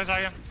 말끔히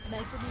Zarya.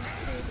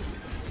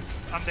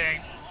 치료해드릴게요. I'm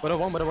dying. Widow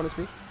 1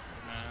 HP.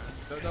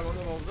 Double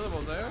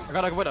there. I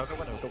got a Widow, go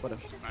Widow.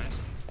 Nice.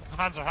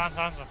 Hanzo.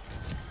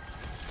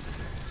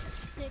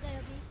 제가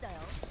여기 있어요.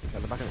 Yeah,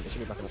 they're backing up, they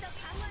should be backing up.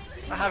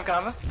 I have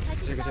Gamma.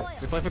 다시 Good.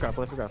 싸워요. We play for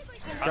grab.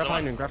 Grab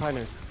high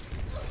noon.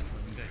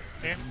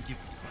 Okay. Do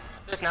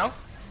it now.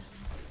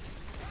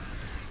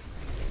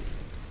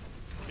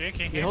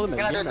 Okay. You hold him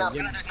I'm in, gonna do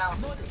you it now.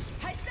 I'm gonna do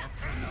it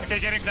now. Okay,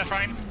 getting that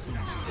Ryan.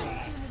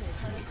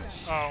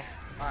 Oh.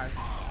 Alright.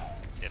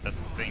 Yeah, that's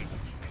the thing.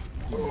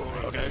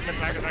 Okay.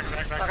 Back.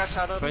 I got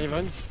shadowed. When you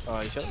run, oh,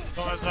 you shot?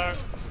 So let's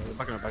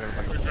Back up. Get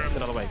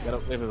out of the way,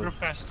 leave group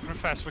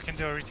fast. We can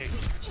do a retake.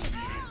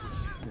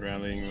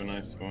 Rallying when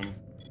I spawn.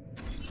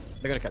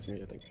 They're gonna catch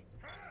me, I think.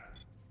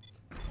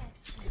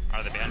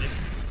 Are they behind you?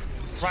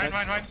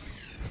 Ryan.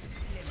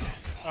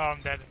 Oh,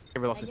 I'm dead. Okay,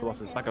 we lost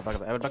this. Back up.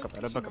 I would back up.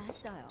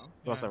 치료했어요.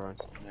 We lost that run.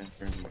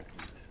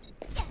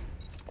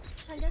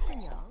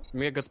 반갑군요. We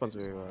get good spawns,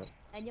 we no.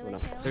 They're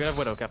안녕하세요. gonna have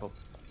Widow, careful.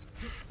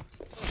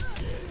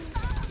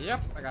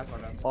 Yep, I got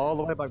one. All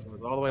the way back,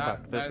 boys, all the way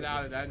back. This way.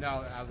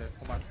 Now,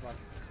 come on.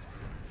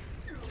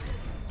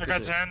 I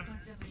got Zen.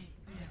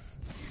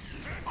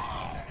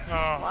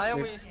 Oh. Why are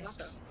we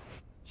stuck?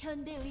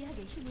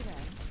 현대의학의 힘이란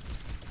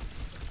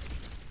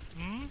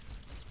Hmm?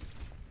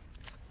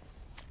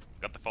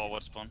 Got the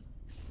forward spawn.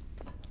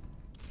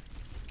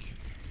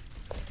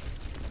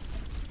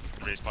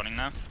 Respawning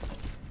now.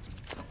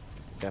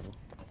 Careful.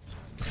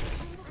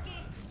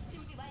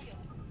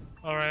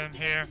 Alright, I'm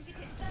here.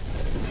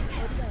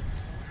 어디가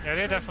Yeah,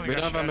 they definitely We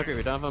got don't have shattered. McCree,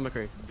 we don't have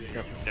McCree.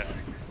 Careful. Yeah.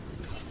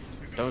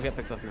 Don't get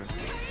picked up now.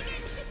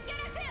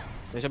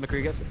 They should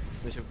McCree gets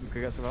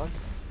survived.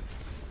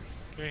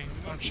 Okay,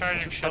 I'm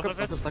charging shield a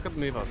bit. Stack up,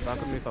 move out,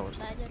 stack up, move forward.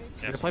 마녀를 You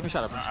Yes. can play for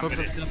shadow, just I'm focus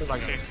ready. on the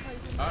right Okay.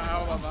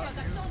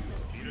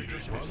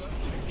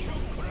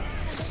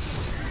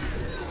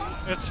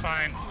 It's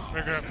fine.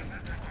 Regroup.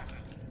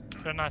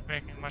 They're not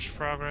making much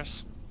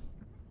progress.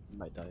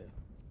 Might die.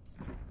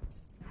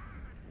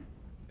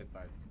 It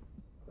died.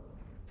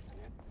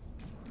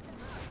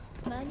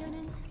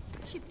 마녀는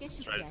쉽게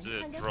죽지 Try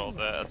to draw 않군요.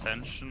 their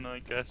attention, I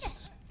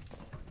guess.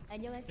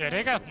 안녕하세요. Yeah,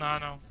 they got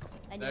nano.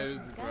 They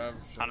안녕하십니까? grab.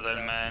 Handle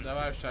it, man. They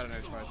have shadow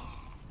next fight.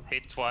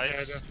 Hit Yeah,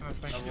 twice.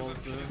 definitely. I will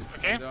do.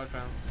 Okay. They are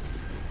trans.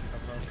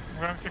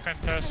 I'm going to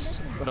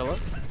contest. What a look.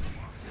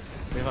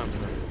 Move on.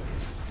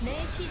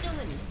 내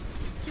시종은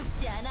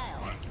죽지 않아요.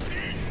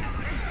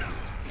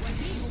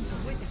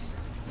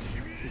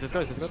 Is this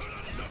good? Is this good?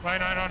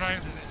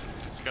 Nine.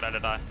 Good idea,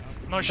 die.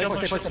 No Stay shield,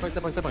 point, no stay point, shield.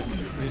 stay point, stay point, stay point.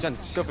 Jen,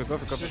 go for it, go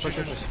for it, go for it. Push,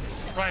 push, push.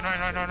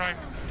 Right.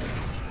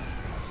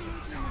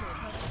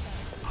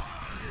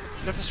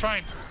 Get this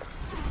Ryan.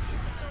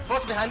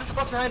 Both behind us,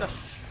 both behind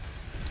us.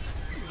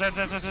 Zen.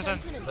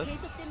 전투는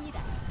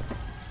계속됩니다.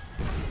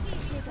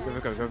 Go for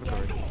it, go for it. I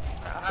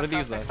What are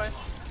these next though? fight.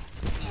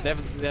 They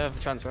have a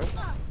chance, right?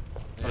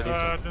 What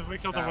are these ones? We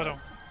killed the widow.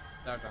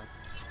 They are trans.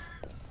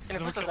 Can you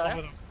We push us killed the there?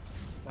 widow.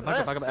 Back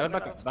up, back up, Evan,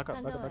 back up, back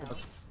up, back up, back up.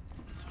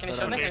 Can you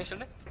shield me? Okay. Can you shield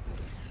me?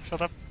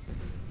 Shut up.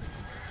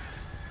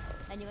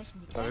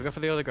 안녕하십니까? Oh, we go for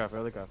the other graph,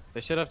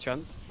 They should have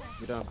chance.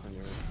 We don't have any.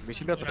 We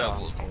should be able to Yeah.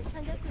 farm.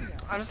 반갑군요.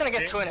 I'm just gonna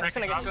get two in it. I'm just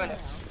gonna get two in it.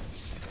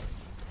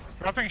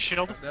 Dropping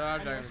shield. They are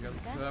dragon again.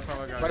 They are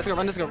probably Run,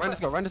 let's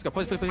go, run, let's go.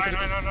 Push, push, push. Nine.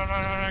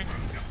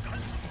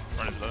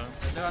 Run is low.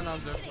 They are not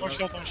there. No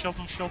shield. It's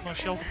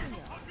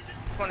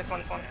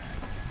one.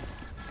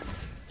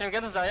 Can you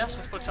get the Zarya?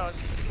 She's full charge.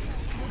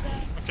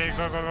 Okay,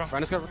 go. Run,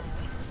 let's go.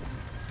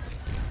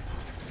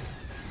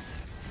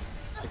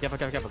 Be careful.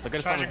 They're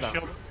gonna spawn us Charging down.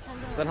 shield.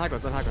 Then high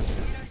ground.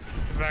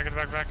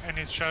 Back. I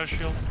need shadow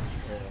shield.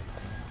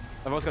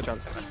 I've also got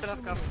chance. I still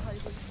have cover. 걸고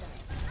있어요.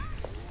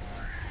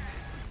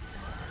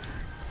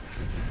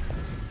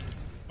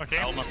 Okay.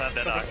 I almost had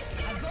that eye.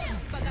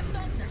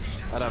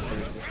 I don't have to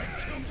use this.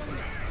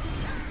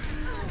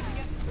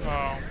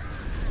 Oh.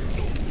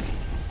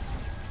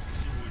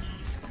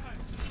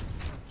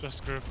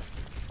 Just group.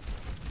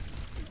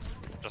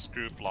 Just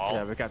group lol.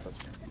 Yeah, we can't touch.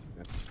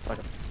 Back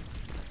up.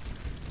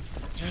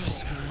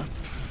 Just group.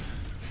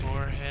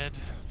 Forehead.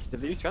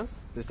 Did they use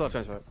chance? They still have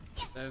chance, right?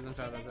 They don't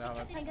have it. They have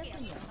it.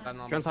 반갑군요. They're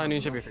not- Chance high noon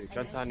should be free.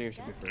 Chance high noon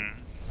should be free.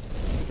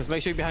 Just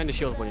make sure you're behind the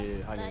shield when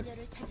you high noon.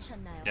 마녀를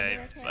찾으셨나요?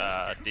 Yeah,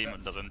 안녕하세요. if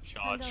demon doesn't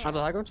charge. Hands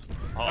on high ground.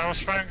 I was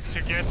trying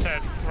to get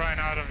that Ryan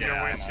out of your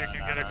Yeah, way so you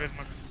can get a good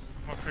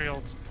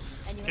McCreeld.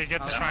 Okay,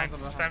 get this Ryan.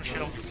 Spam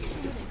shield.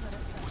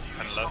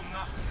 Kind of low.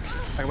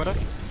 Back up,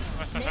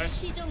 Nice. 내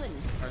시종은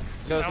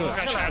Go, I almost go.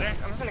 got shatter.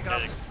 I'm just gonna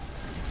grab.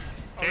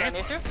 Oh, I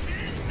need to.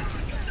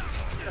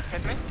 Just hit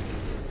me.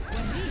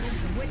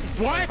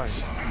 What?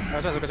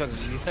 Go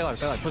chance. You stay alive.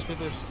 Push.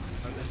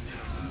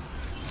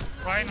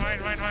 Ryan.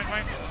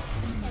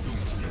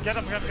 Get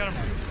him. Big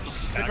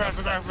grab.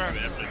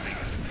 Everything.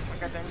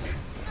 Okay, thanks.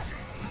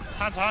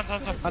 Hands.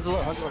 Hands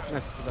low.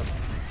 Nice. Good job.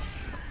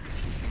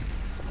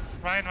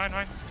 Ryan.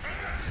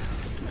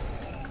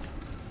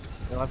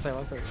 Yeah, left side.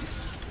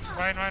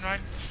 Ryan.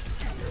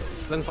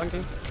 Zen's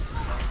flanking.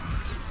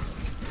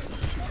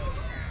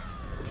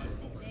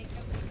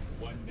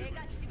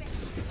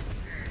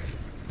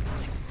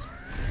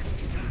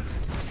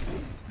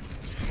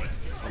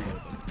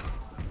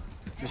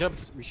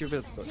 We should be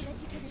able to touch. 제가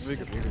지켜드릴게요. We're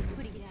good.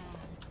 우리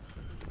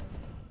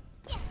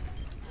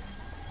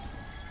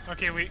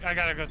Okay, I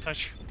gotta go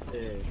touch. Yeah,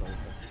 it's fine.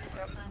 I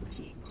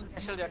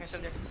can shield you.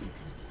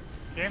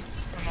 Okay, I'm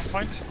on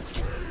point.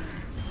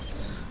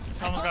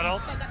 Almost got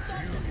ult. I'm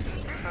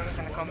just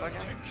gonna come back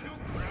in.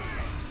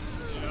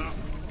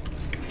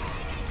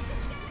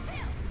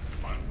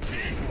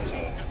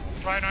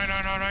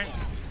 Ryan.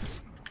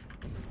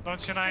 Don't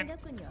see 9.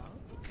 반갑군요.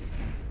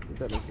 We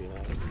better see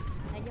that.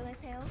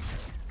 안녕하세요.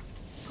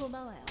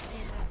 고마워요.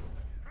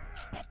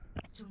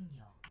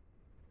 종료.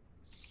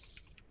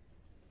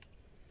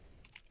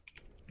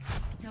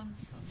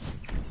 점수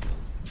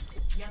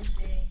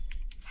 0대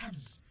 3.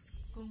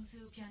 공수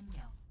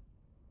변경.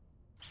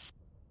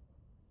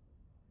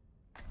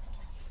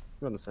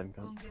 We're on the same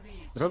camp. 공격을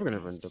They're probably gonna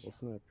run double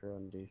sniper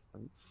on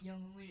defense.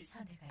 영웅을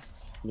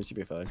선택하십시오. We should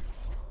be fine.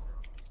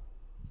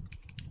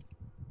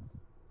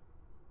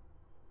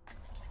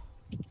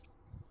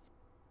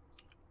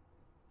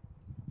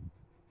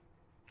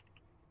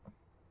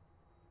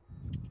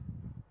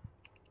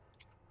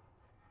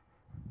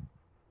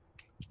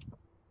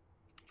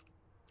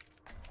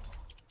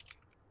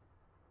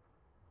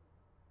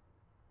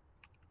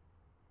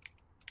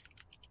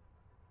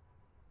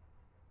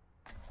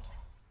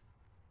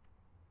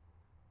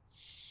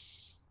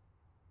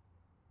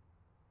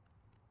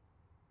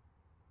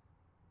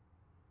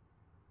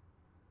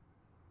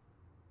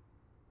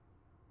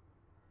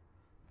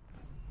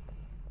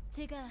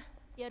 제가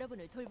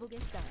여러분을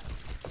돌보겠어요.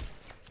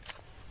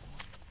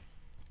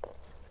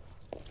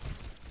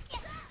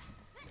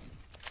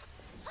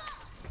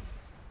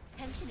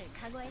 당신을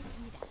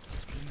강화했습니다.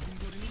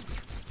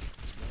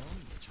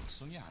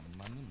 적성이 안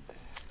맞는데.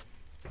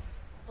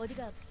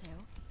 어디가 아프세요?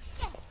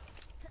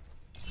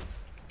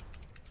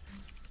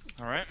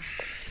 Alright.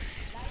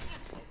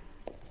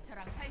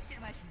 저랑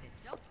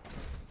살씨름하신댔죠?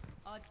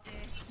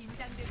 어째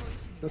긴장돼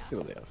보이십니까? Let's see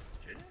what they have.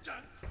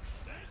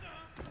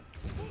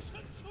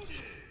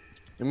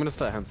 I'm gonna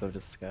start Hanzo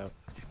just scout.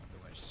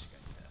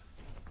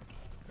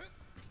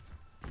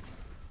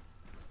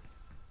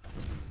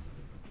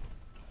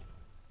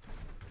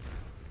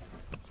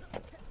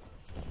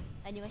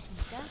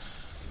 안녕하십니까?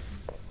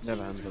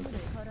 Never Hanzo.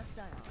 주문을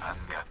걸었어요.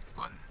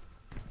 반갑군.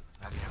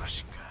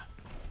 안녕하신가?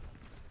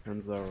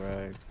 Hanzo,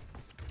 right.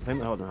 I think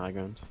they're holding high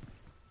ground.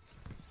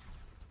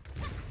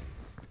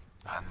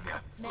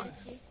 반갑군.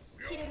 메르시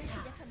치료를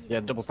시작합니다.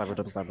 Yeah, double sniper,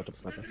 double sniper, double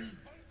sniper.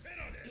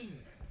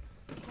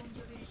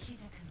 공격을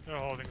시작합니다. They're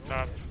holding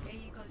top.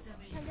 A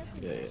거점을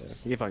Yeah,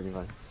 yeah. You're fine, you're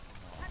fine.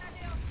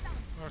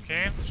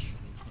 Okay.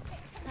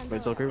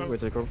 Wait till group, wait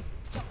till group.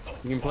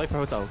 You can play for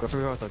hotel, go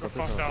for hotel, go Go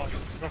for for hotel. hotel.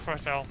 Go for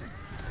hotel.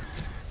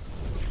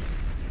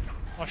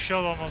 Oh,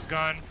 shield almost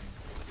gone.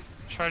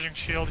 Charging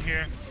shield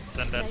here.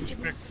 Then that.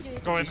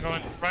 Go in, go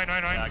in. Ryan, Ryan,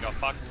 Yeah, I Ryan. got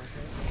fucked.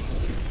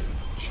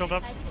 Shield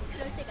up. 아직은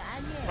그럴 때가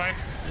아니에요. Ryan.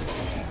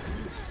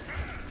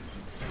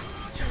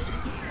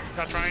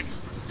 Got Ryan.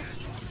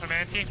 I'm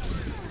anti.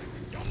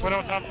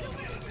 Widow top.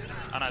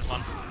 Ah, nice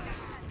one.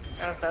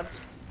 Ana's dead.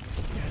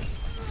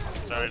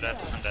 Sorry,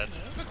 dead. I'm dead.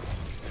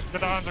 Get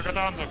the Hanzo, get the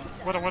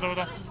Hanzo. Widow, Widow,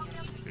 Widow.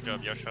 Good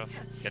job,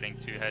 Yosho. Getting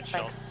 2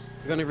 headshots.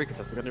 They're gonna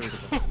recontest, they're gonna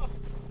recontest.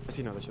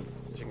 Actually, no, they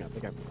shouldn't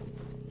get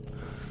recontest.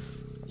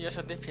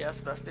 Yosho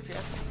DPS, best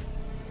DPS.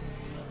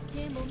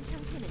 제 몸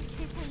상태는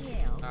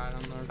최상이에요. I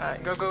don't know.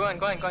 Alright, go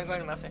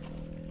in, Messi.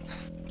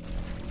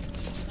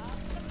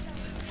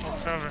 Oh,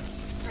 cover.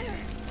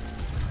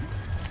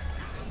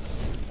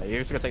 You're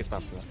just gonna take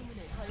spam for that.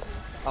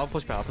 I'll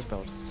push back, I'll push back.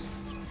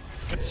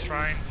 Get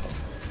Shrine.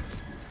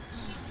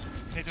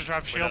 Need to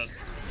drop shield. Widow's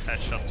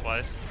headshot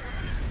twice.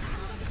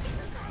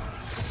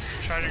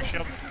 Charging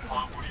shield.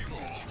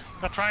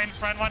 Got Ryan,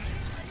 Ryan one.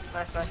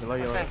 Nice, nice. Below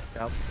That's your fine.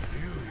 scalp.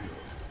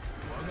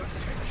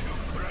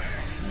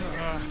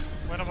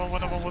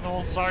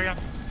 Winnable, Zarya.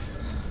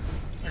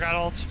 I got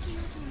ult.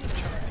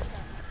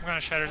 I'm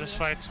gonna shatter this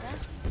fight.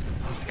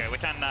 Okay, we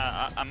can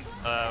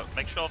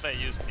make sure they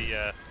use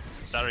the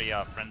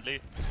Zarya friendly,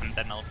 and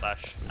then I'll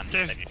flash and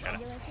Okay. then you shatter.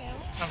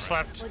 안녕하세요. I'm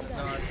slapped. 어디가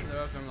No, 아프세요?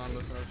 there was some on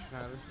this one.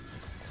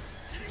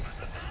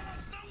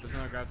 There's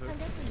no grab to it.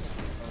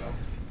 반갑군요.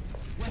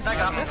 I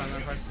got this.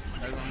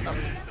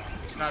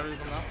 Not really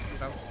from now.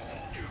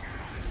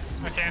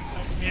 I can't.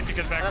 Need to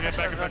get back. I Get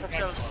back. have Get back.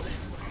 shield.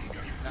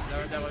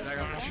 That was, I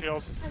I'm got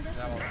shield.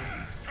 that one.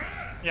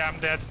 Yeah, I'm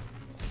dead.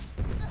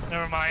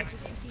 Never mind.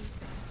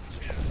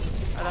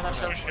 I don't have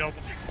I'm shield. shield.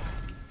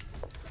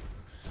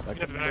 Back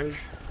Get up, back.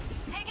 boys.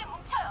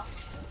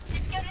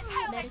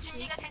 메르시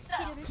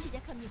치료를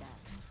시작합니다.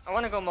 I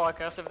wanna go more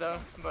aggressive though,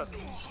 but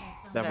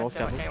They're both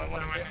yeah, scalping. okay, Then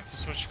one we need to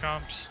switch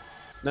comps.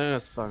 No,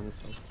 it's fine, it's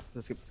fine.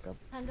 Just skip the scalp.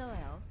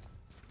 반가워요.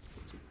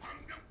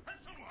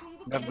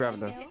 They have grab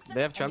though.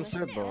 They have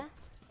transfer, but we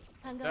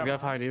반가워요.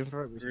 have high noon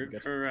for it. We should Root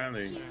get for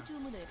rally. 치유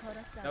주문을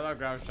걸었어요. Yellow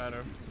grab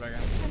shadow. Back in.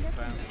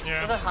 Bam. Put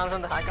Yeah. the hands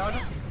on the high guard.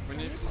 We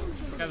need.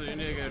 Guys, you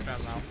need to get a trap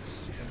now.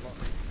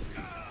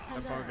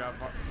 That poor grab.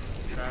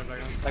 Grab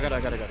back in. I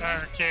got it.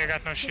 Okay, I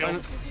got no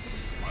shield.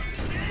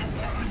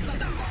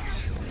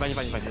 Fine,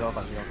 you're all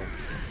fine.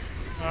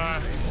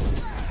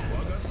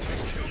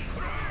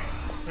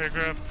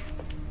 Regroup.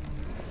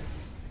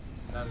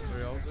 That's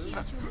real. 치유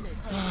주문을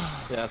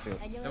걸었어요. Yeah, that's good.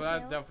 Yeah, but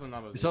that's 안녕하세요. definitely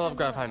numbers. We still have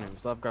grab high noon,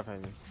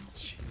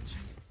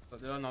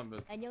 But they're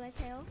numbers.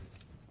 안녕하세요.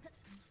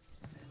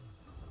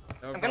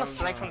 I'm gonna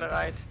flank from the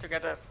right to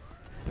get a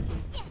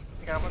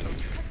grab on them.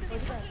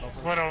 어디가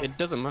아프세요? Widow. It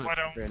doesn't matter.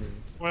 Widow. for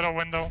anyone. Widow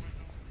window.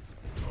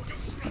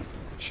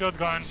 Shield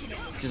gone.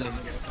 She's in.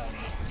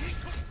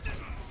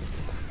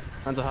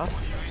 Hands are half.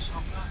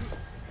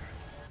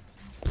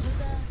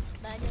 누가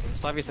마녀를 It's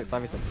 5v6.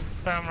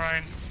 Bam,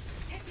 Ryan.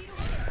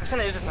 I'm just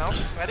gonna use it now.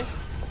 Ready?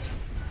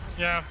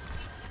 Yeah.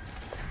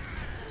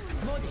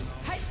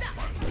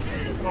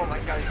 Oh my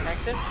god,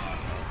 connected.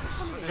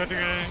 Good,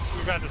 good.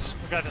 We got this.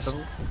 We got this.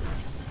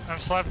 I'm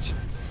slapped.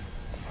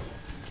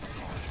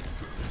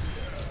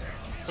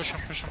 Push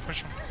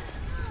him.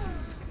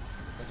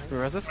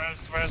 Who is this?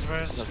 Where's?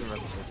 Doesn't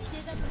res. 제가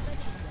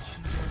도와드리죠.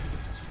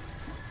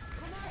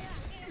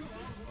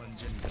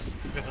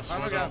 Get this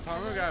Farmer Widow.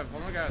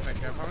 guy, take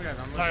care. Farmer guy,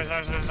 Nice.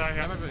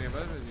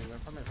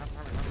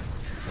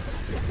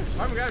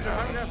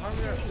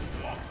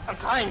 I'm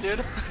dying, dude.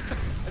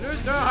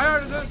 Dude, no, higher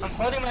than this. I'm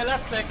holding my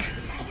left click.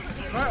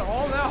 Right,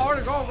 hold that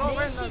hard, go,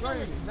 wait, 내 no,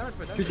 시종은 never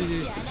quit.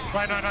 죽지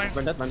않아. Right.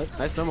 Bandit.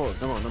 Nice, no more.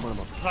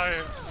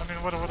 Sorry.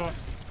 Widow.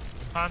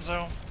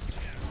 Hanzo.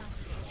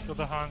 Kill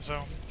the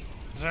Hanzo.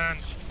 Zen.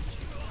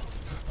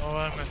 Oh,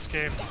 let him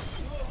escape. 자,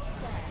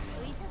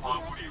 의사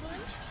필요하신 분?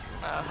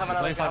 Have We're another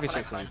playing grab for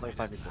next 5v6 now, fight. playing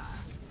 5v6.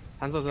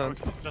 Hanzo's on.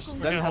 Just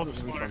Then hold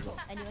hasn't water. respawned up.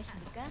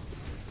 안녕하십니까?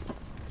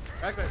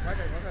 Back,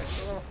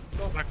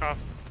 go. Back off.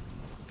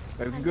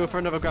 Wait, we can go for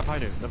another grab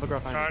behind you. Another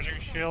grab behind Charging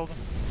shield.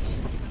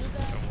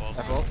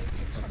 누가 you. Walls.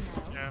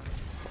 찾나요? Yeah.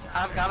 I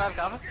have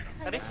grab.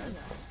 Ready?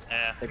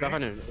 Yeah. Hey, grab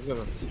behind you. Let's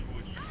go.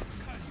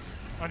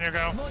 On your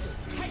go.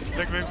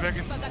 Big.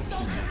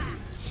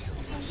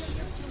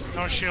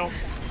 No shield.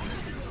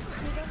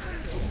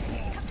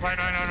 Right.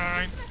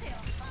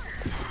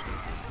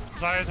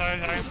 Zaya.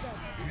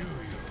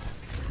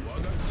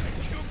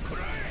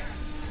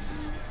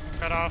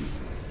 Cut off.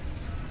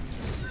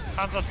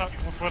 Hands on top.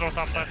 Widow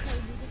top left.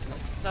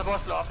 They're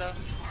both low up there.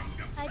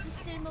 아직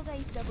쓸모가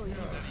있어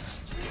보이는데.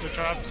 Good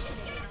job.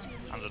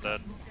 Hands are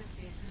dead.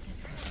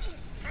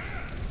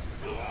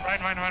 Right.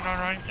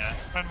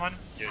 Yeah. One.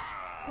 Huge.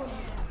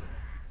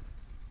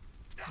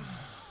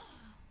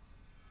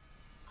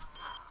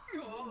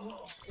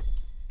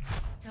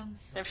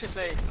 점수 Maybe should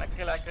play like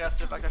really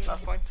aggressive like that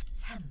last point.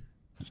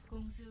 3.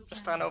 공수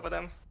Just stand over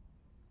them.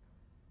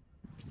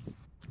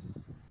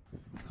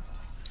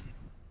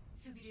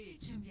 수비를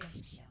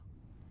준비하십시오.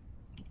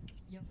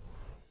 영.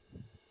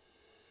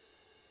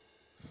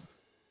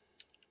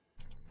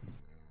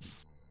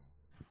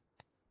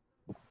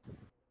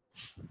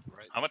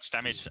 Right. How much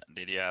damage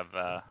did you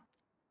have,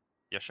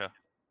 Yasha?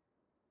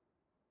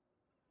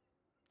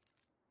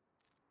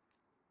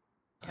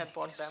 He had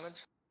bonus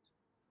damage.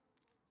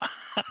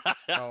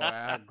 Oh, I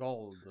had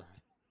gold.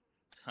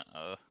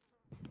 Oh.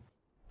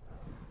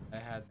 I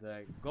had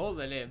gold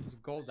limbs,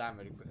 gold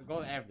damage,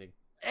 gold everything.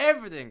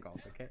 Everything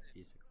gold, okay?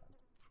 Easy.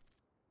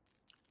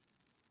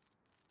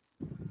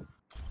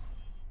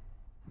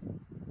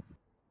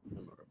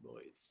 No more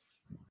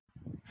boys.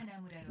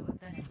 하나무라로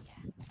떠납니다.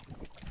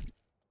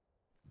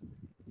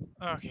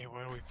 Okay,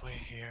 what do we play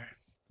here?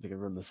 We can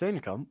run the same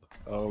comp,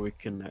 or we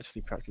can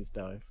actually practice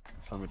dive.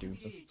 That's how we're doing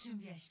수비를 this.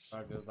 준비하십시오.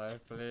 Start this life,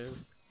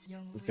 please.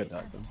 Let's get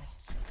that done.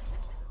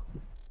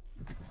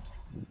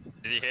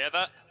 Did you hear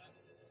that?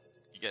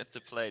 You get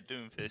to play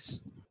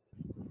Doomfist.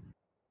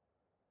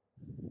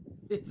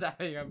 He's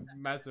having a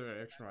massive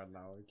reaction right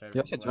now. We can't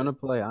Yeah, even do you want to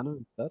play Anna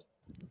instead?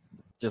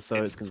 Just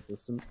so it's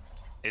consistent.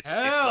 It's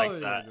Hell like yeah,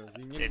 that.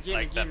 dude. It's Gimme,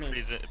 like that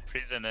gimme.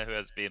 prisoner who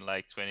has been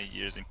like 20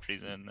 years in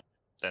prison.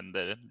 Then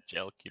the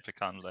jail keeper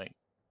comes like,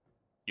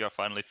 "You are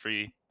finally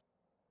free,"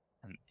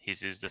 and he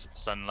sees the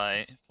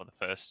sunlight for the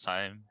first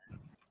time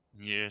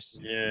in years.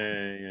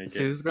 Yeah, I See,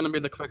 get this is going to be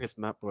the quickest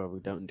map where we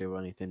don't do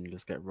anything,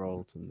 just get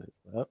rolled and it's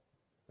up.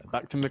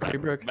 Back to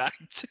McCreebrook. Back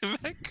to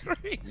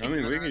McCree. I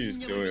mean, we can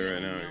just do it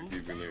right now if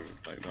you believe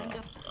like that.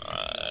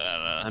 I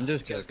don't know. I'm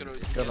just You guys joking. gonna,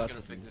 Go you back guys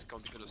to gonna pick this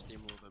comp, you're gonna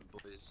steamroll them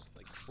boys.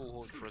 Like full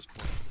hold first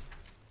point.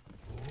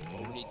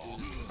 All we need to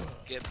do is just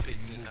get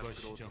picks and have a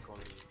good old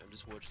economy and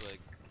just watch like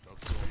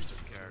Storms to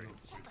carry.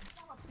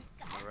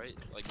 Alright?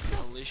 Like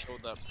unleash all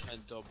that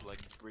pent up like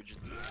Bridget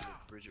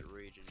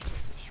rage and just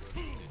like destroy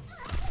them.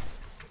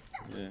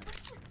 Yeah.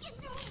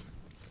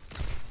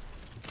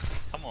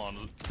 Come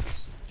on,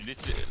 you need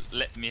to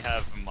let me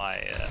have my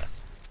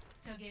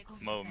적의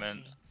공격까지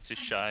moment to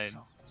shine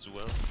as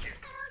well.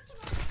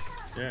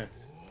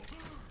 Yes.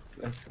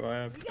 That's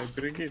why I play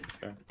Brigitte.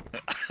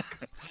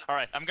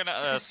 Alright, I'm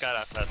gonna scout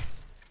out first.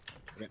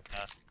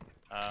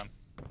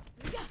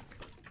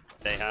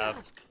 They have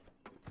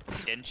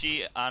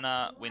Genji,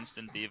 Ana,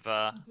 Winston,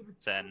 Diva,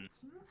 Zen.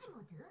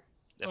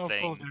 They're Oh,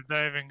 cool, playing.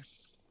 they're diving.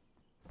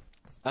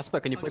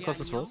 Aspect, can you play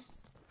closer to us?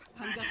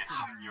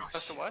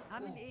 Close to what?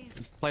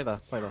 Just play there,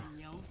 play there.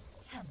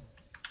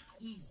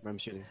 3, 2, Where I'm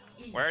shooting.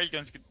 Where are you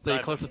going to get? So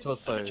you're closer to us,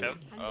 so Choke?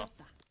 Oh,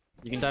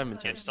 you can dive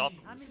into can't it. stop.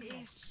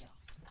 준비하십시오.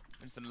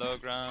 Winston low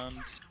ground.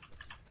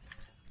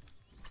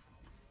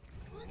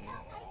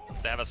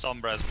 They have a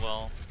Sombra as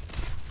well.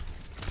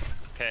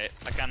 Okay,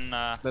 I can.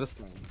 Let us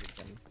go.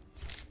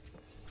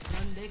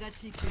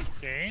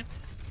 Okay.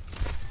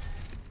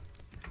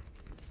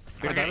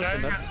 Good dive,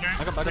 good dive.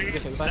 I got back up to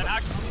get you. Zen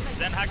hack.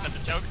 Zen hack at the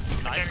choke.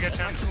 Can't get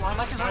Nice. him. One,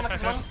 Mike is one, Mike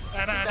is one.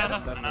 Anna,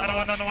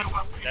 one.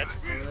 Dead.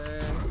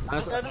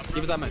 He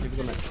was at mid, he was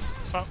at mid.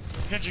 Stop.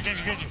 Genji.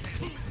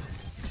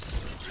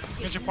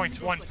 Genji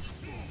point, 1.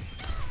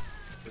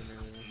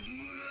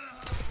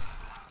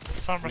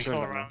 Sombra I'm still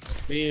going back around. now.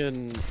 Me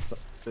and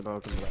Subo are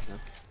coming back now.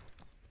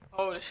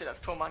 Holy shit, that's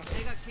pro man.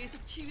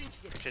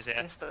 She's here.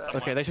 Insta.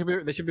 Okay, they should be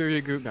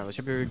regrouped now. They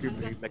should be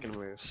regrouped, making a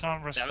move.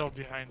 Sombra's still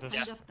behind us.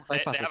 Yeah. Play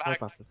They passive, have play hacked.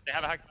 passive. They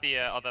have hacked the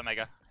other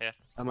Mega here.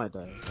 I might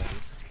die.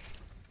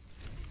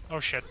 Oh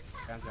shit.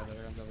 Can't gather.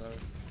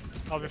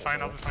 I'll be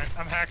fine. I'm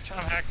hacked.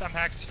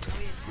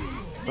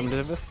 Someone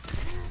did this?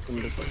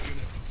 Someone this way.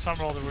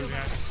 Sombra all the way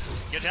behind.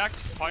 Get hacked.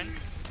 Point.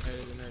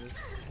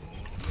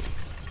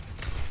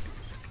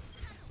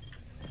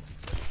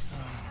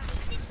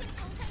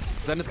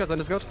 Zen is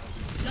good.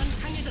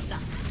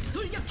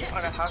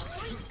 I got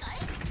hacked.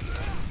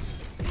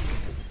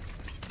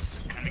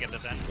 Can we get the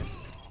Zen?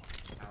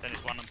 Zen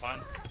is 1 on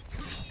point.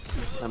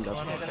 I'm dead.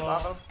 He's in the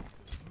battle.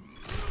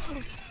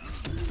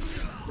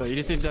 No, you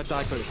just need to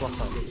die quick, it's last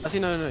time. Actually,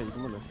 no, you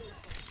can win this.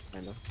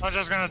 Kind of. I'm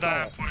just gonna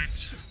die at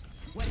points.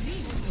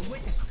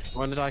 You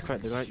wanna die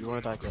quick? You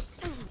wanna die quick?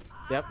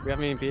 Yep, we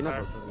haven't even been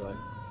up or something like.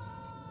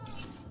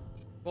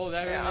 Well,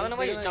 they're Yeah, I don't know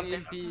why you gonna jumped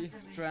in. EMP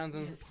trans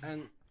and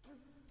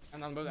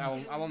Unbuild.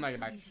 I will make it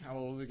back. I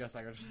will be a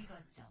second.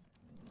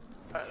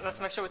 Let's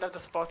make sure we have the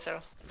support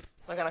here.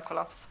 We're gonna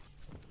collapse.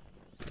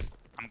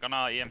 I'm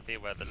gonna EMP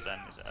where the Zen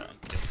is at.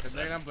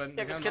 They're gonna blend.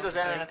 Yeah, just kill the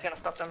Zen and it's gonna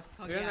stop them.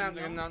 They're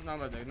gonna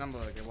number.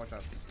 Okay, watch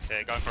out.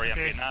 Okay, going for EMP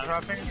Okay, now.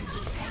 dropping.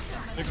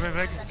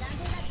 Big.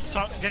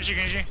 So,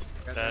 Genji.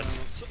 Dead.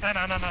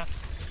 No.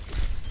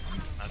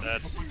 I'm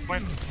dead.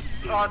 Wait.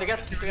 Oh, they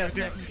get. Do.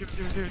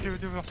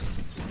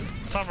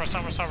 Sombra.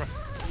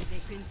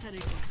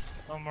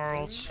 No more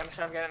ults. I'm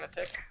sure I'm getting a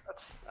tick.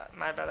 That's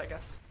my bad, I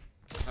guess.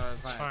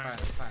 It's fine. Don't worry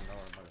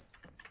about it.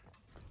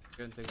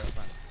 Good thing, that's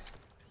fine.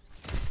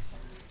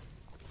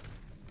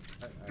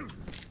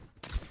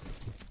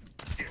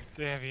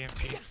 They have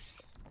EMP.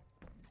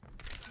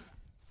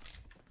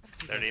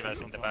 They're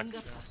Divas in the back.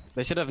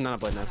 They should have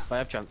Nanoblade now, but I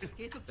have chance.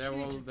 They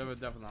will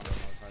definitely not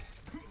outside.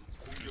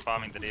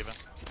 Farming the Diva.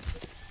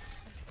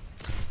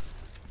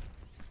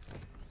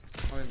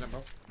 Oh, he's number.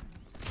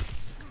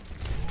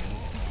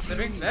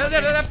 There.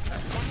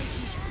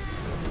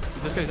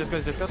 Is this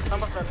good?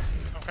 Almost dead.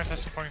 I'm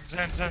contesting point.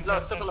 Zen. Low,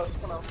 super low.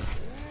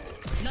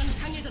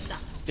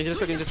 Did you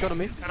just go on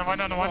me? And one.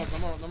 No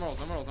more.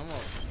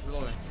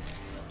 Reloading.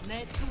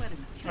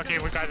 Okay,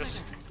 we got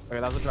this. Okay,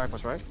 that was a drag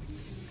push, right?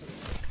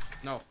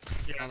 No.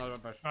 Yeah. No,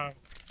 push. Uh,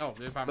 Oh,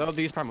 they're fine. No,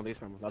 these primal, that's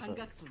it.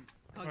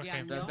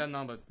 Okay. That's that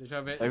number. They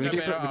should be. Like, we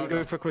can do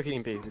it for a quick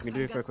EMP.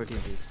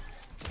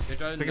 We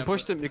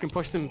can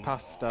push them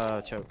past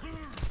choke. Do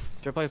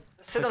you play?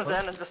 Sit on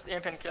Zen and just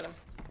EMP and kill him.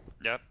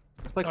 Yep.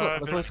 Let's play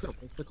close. Let's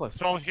play close.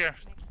 It's all here.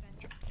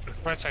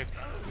 Right side.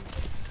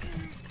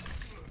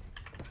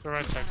 The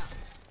right side.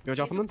 You wanna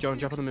jump on them? Do you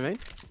wanna jump on them in main?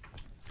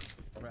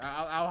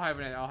 I'll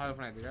hibernate.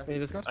 Okay. Can you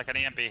just go? I can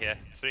EMP here.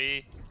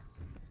 3.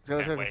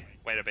 Let's go. Wait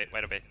a bit.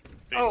 3,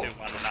 Oh. 2,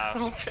 1 now.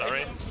 Okay.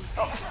 Sorry.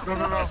 Go.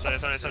 Sorry.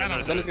 Let's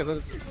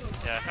go.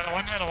 Yeah. And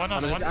one. Anna.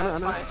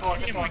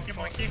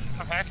 Monkey.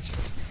 I'm hacked.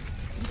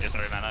 Yeah,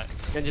 sorry, man.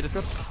 Genji, just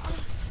go.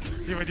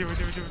 Diva.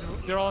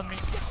 They're all on me.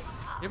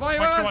 You boy,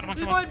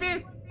 Monkey one. B.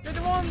 Get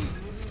the one.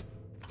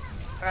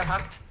 I got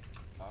hacked.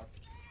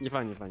 You're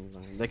fine.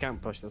 They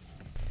can't push this.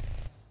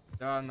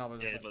 No.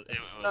 Yeah, it was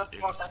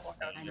Walk out.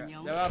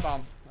 They're a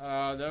bomb.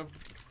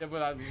 They're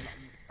without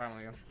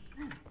finally.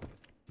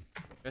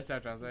 Best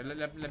out trans. Let me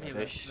do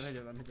it.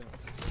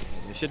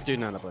 You should do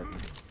Nanoblade.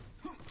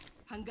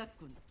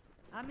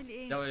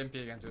 They'll EMP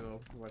again too.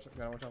 Watch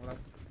out for that.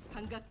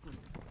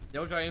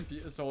 They'll try EMP,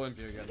 solo EMP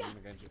again.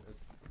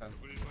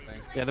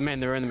 Yeah,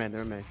 they're in the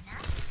main.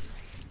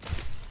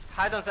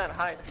 Hide on Zen,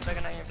 hide. They're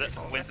gonna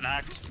EMP. Winston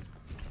hacked.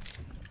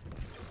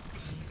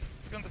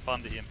 Going to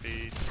farm the EMP.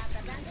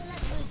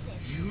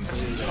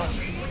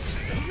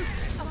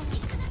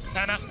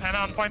 Anna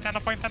on point. I'm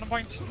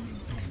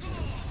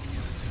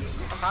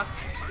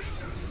hacked.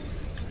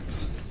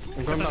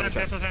 I'm going back to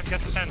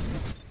Get the Zen.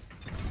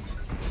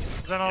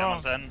 Zen Yeah, alone. I'm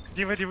Zen.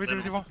 Diva. Zen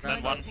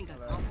 1.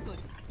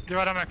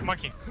 Diva Ramek,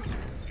 Monkey.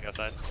 Go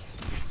outside.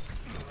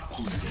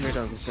 Good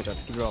job. Keep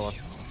it all up.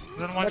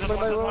 Zen one. Stand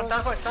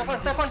point. Fine.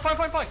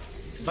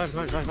 I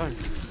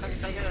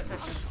get a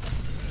fish.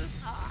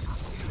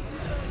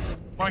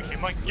 Monkey.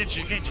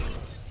 Genji.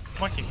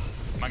 Monkey.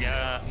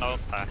 No,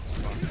 pack.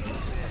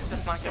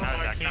 Just monkey. Now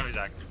he's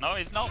hacked. No,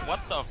 he's not. What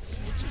the?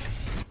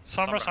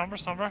 Sombra.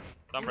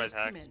 Sombra is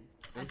hacked.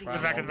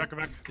 Get back.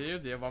 Do you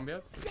have one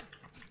beard?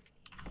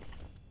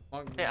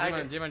 Yeah, I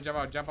do. Demon, jump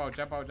out. Yeah,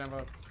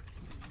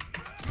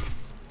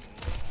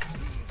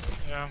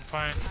 I'm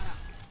fine.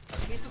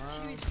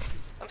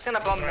 I'm just gonna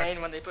bomb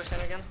main when they push in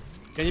again.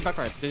 Genji back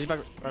right. Diva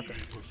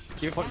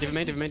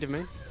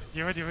main.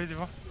 Diva.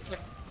 Diva.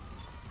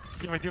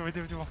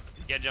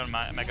 Get John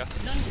Mega.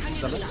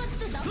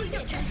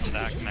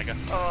 Stack Mega.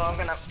 Oh, I'm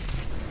gonna.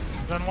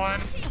 Zen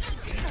one.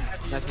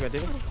 Nice, we got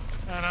Diva.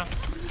 Anna.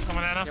 Come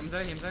on, Anna. Him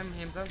done.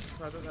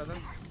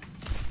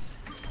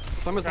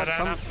 Someone's Got back.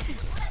 Anna.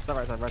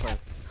 Right side. One.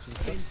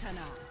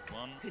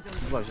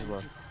 She's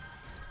low.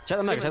 Check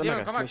the Mega. Come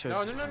back. Make sure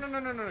No.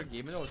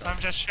 Give me those. I'm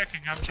just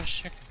checking.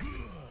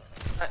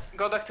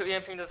 Go back to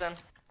EMP in the Zen.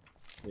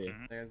 Yeah.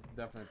 They're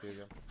definitely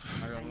easier.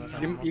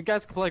 You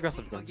guys can play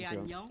aggressive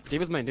again. If you want.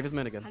 Diva's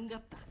main again.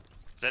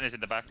 Zen is in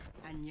the back.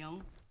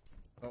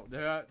 Oh,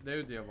 they're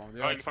deal bomb.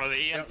 Going for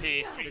the EMP.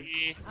 3,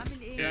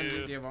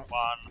 2, 1.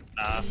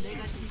 Nah.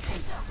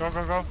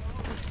 Go.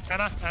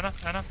 Anna.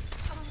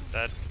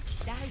 Dead.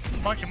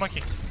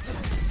 Monkey.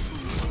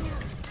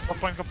 Go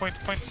point.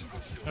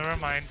 Never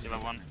mind. Diva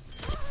 1.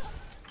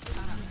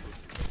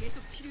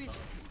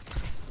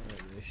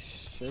 They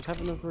should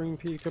have another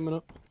EMP coming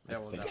up. They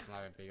will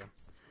definitely be.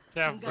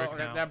 Yeah, break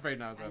now. They're break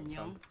now. They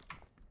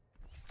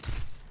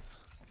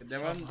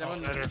won't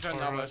better try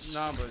for us.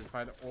 numbers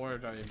fight or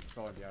try to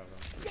solve the other.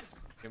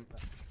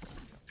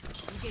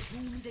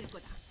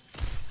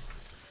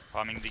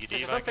 Farming the Just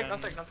Diva don't take. again.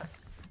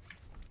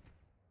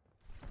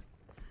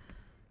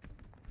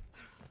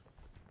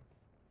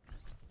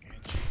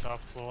 Genji top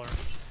floor.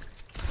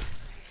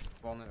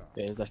 Spawn it.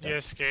 Yeah, he's He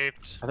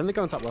escaped. I think they're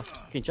going top left.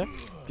 Can you check?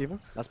 Diva?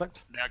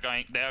 Aspect? They are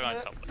going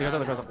top. He goes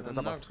up, goes up, goes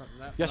up left.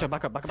 Yasha,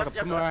 back up, back up, back up.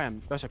 Come where I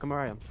am. Yasha, come where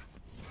I am.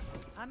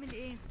 I'm in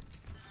A.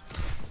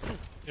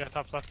 Yeah,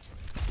 top left.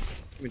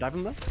 Can we dive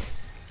him there?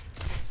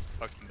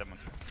 Fucking demon.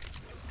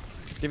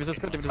 Diva's this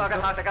good, Diva's I this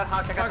got good.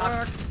 hacked, I got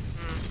hacked.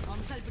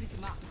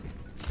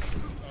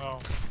 Oh.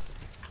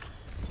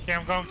 Okay,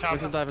 I'm going top.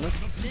 Let's dive in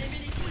this.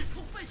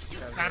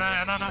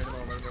 Anna.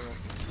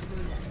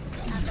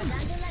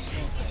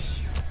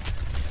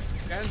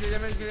 Oh,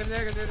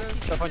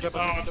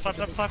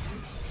 stop.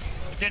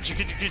 Genji.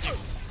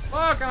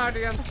 Oh, come out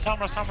again.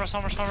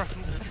 Sombra.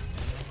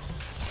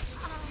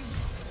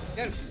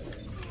 Get.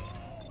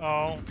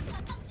 Oh.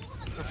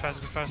 Go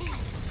fast.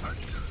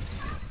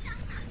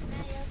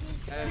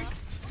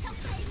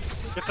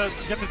 Get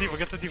the diva.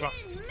 Get to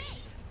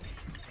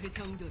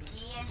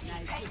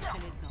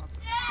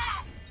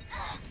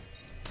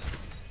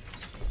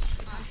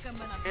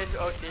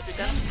OT if you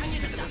can.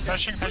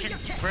 Flashing.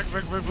 Brick.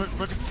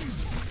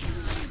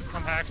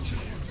 I'm hacked.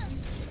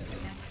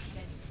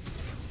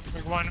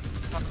 Big one.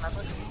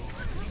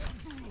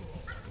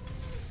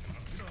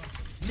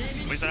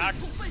 He's hacked.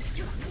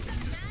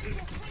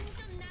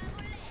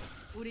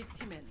 우리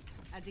팀엔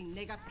아직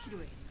내가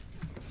필요해.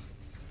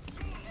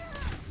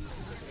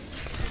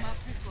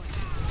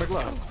 Quick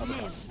low.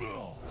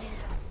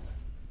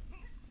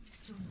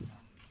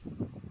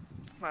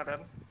 My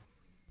bad.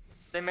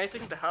 They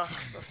matrix the hack.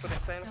 That's pretty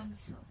insane.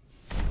 점수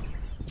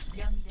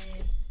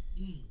 0대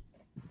 2.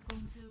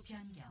 공수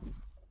변경.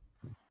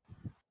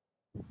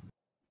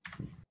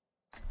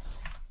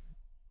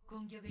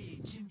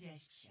 공격을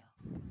준비하십시오.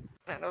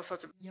 Man, that was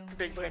such a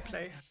big brain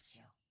play.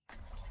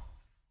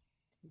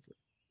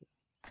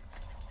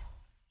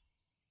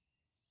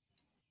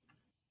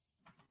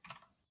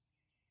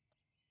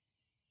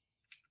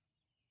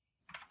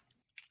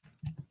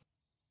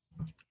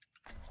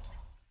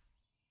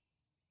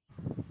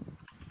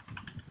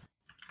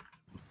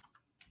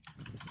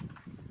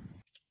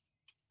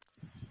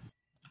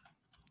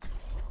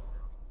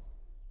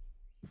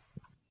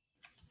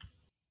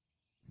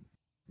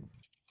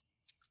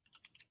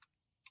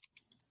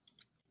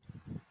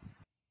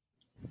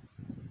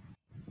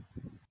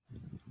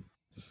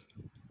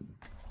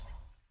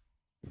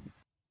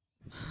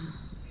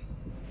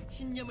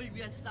 신념을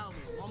위한 싸움을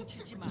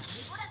멈추지 마.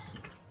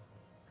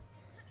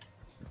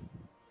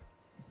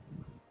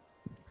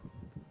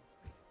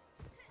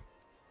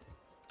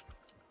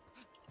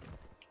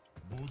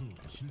 모두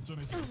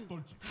실전에서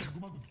어떨지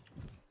궁금하군.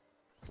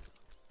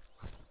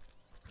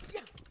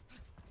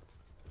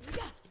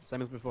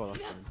 Same as before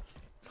last time.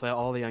 Clear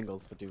all the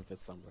angles for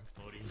Doomfist Sombra.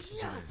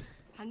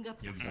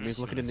 That means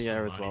looking in the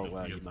air as well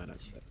where you might not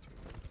expect.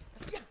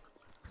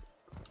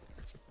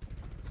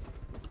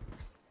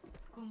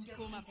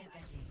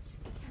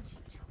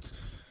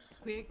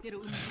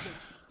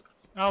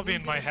 I'll be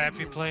in my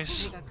happy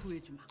place.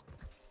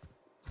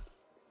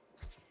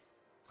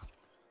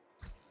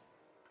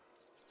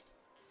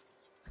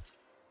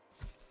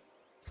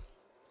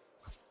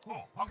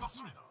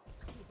 반갑습니다.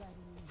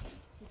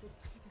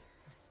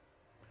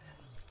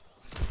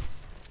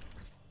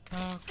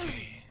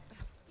 Okay.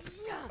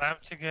 Time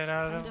to get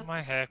out of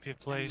my happy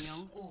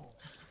place.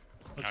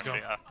 Let's go.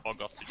 Actually, I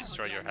forgot to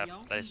destroy your happy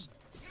place.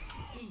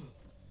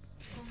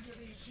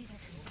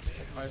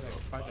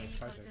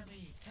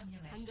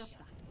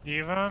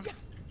 Diva,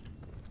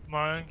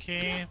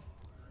 Monkey,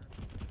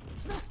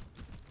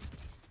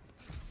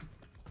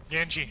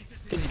 Genji.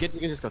 Get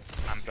just go.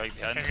 I'm going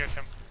behind. Can get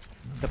him.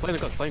 They're playing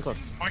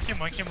close. Monkey. I'm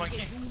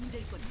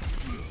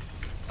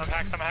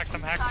hacked.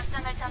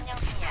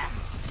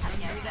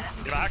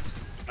 Get back.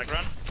 Back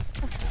run.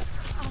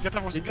 Get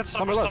the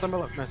Somewhere low.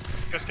 Nice.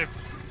 Escape.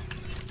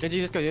 Genji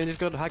just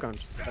go to high ground.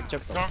 Like,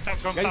 choke stuff.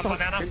 Going top,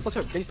 banana.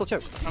 Genji still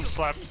choke. I'm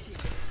slapped.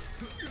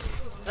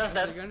 That's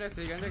dead.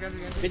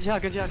 Genji high.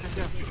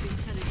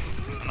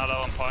 Another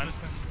 1 point.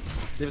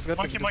 Diva's good.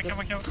 Monkey.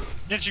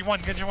 Genji one.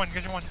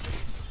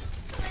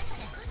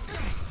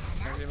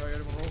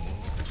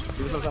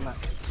 Diva's on that.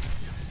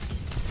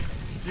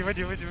 Diva.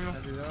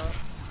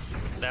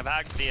 They've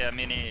hacked the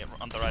mini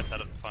on the right side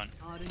of the point.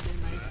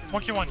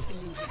 Monkey one.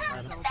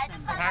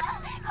 I'm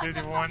hacked.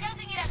 Diva one.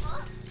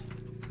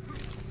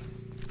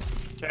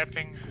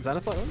 Capping. Is that a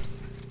slot round?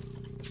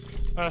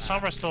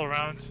 Sombra's still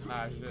around.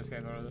 Nah, she just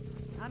came out of it.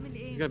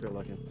 He's gonna be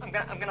lucky. I'm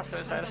gonna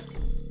suicide.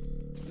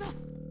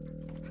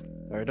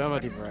 Alright, don't have a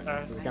Diva right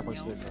now, so we can't push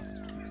too fast.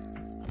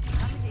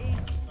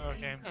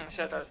 Okay.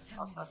 Shit, that's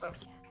messed up.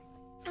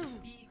 I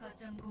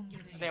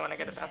think when I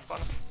get a bad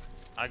spawn.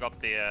 I got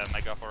the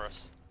Mega for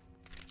us.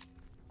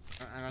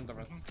 I'm on the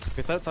rest.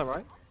 We set it top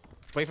right.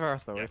 Wait for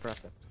Aspect, wait for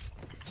Aspect.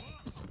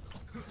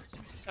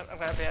 I'm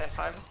gonna be at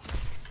 5.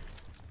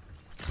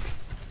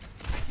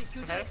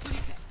 Okay.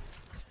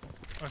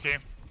 Okay.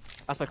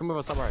 Aspect, come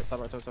over top right.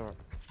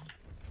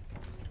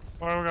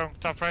 Where are we going?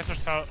 Top right or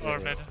top or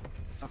mid?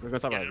 We're going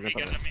top right.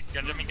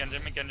 Genji me.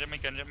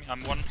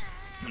 I'm one.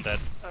 I'm dead.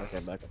 Okay,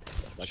 back up.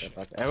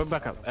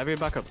 Everyone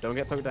back up. Don't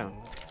get poked down.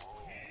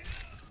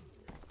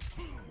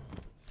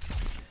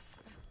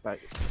 Right.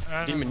 I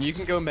don't Demon, know. you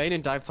can go main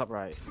and dive top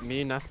right.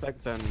 Me and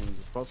Aspect and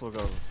Spots will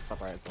go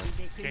top right as well.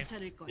 이제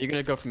괜찮을 거야. You're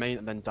gonna go for main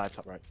and then dive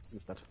top right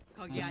instead.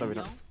 거기 Just so we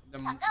안녕. don't.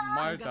 They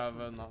might have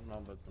a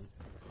number soon.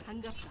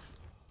 반갑다.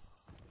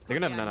 They're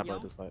gonna have 거기 nano 안녕.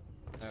 about this fight.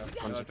 Yeah,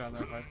 they're trying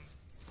to fight.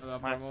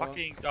 My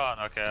fucking god.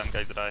 Okay, I'm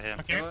going to die here.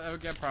 Okay. They'll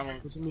get primal.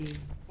 What do you mean?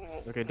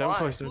 Okay, don't Why?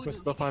 push, don't push.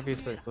 Still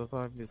 5v6, still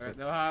 5v6.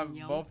 They'll have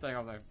both thing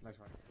of the next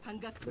one.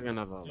 반갑다. They're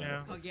gonna have all Yeah.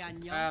 that. 거기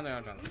안녕. And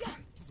they're chance.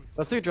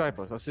 Let's do dry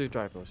push, let's do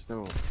dry push. No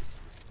more.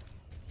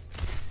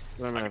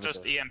 I could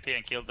just EMP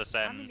and kill the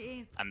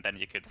Zen, and then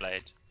you could play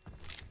it.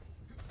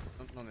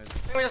 No need. I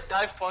think we just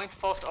dive point,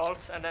 force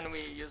ults, and then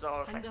we use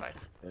our flank fight.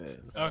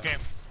 Okay.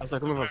 Let's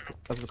come with us.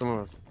 Let's come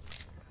with us.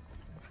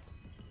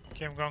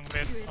 Okay, I'm going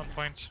mid on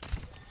point.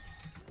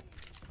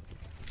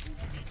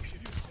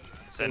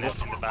 Zen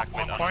is in the back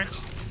mid On on. point.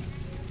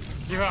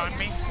 Diva on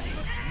me.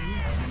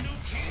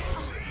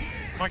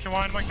 Monkey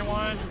one.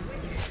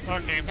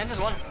 Okay. And just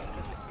one.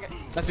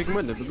 Let's we can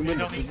win this, we can win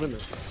this, we can win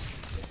this.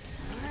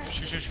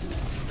 Shoot.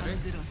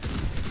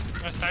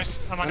 That's nice.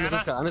 I'm on And this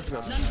Anna. guy, and this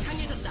guy. 넌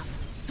강해졌다.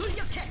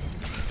 돌격해.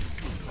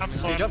 I'm Can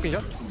slow. you jump, can you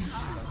jump?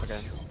 Okay.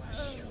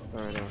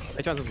 Alright, no.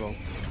 Hey, chance as well.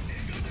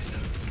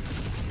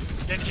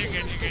 Genji.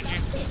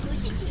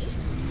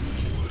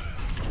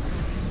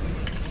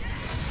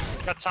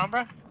 Got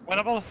Sombra.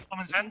 Winnable. I'm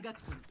in Zen.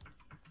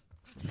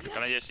 반갑군.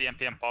 Gonna use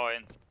EMP and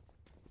point.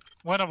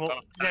 Winnable. Come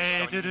on.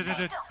 Yeah. Do.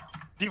 Diva.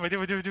 You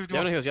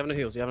have no heals, you have no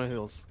heals, you have no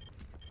heals.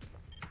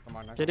 Come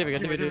on now. Yeah,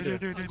 David,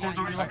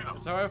 Do.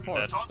 So I have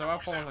 4. So I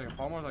have 4 more seconds.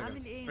 4 more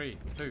seconds. 3,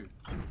 2.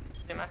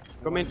 Okay, Mac.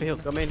 Go main for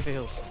heals, go main for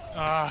heals.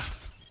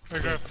 We're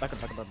good. Back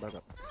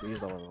up. We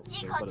use all of those.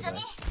 So it's better.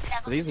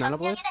 Are these nano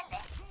blade?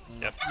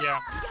 Yep. Yeah.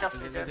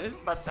 Just we did.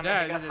 But I mean,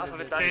 Yeah, we got it- half of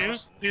it it- done.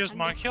 To use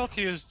Monkey Hill,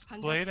 to use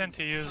Blade, and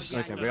to use.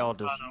 Okay, we all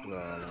just.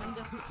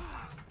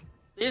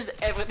 We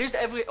used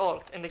every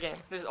ult in the game.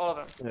 We used all of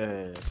them.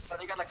 Yeah. But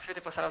we got like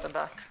 50% of them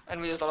back.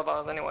 And we used all of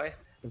ours anyway.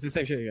 Let's do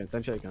same shit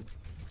again,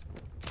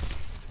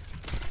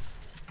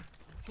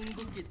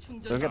 궁극기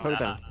충전. Don't get poked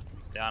Diana. down.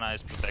 Diana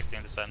is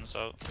protecting the Zen,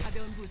 so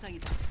가벼운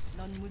부상이다.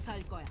 넌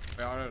무사할 거야.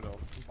 We are though.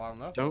 Bottom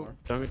left.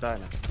 Don't die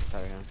now.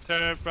 Carry on.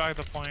 To back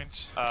the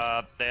point.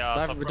 they are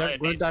Dive- top we're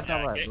right. dive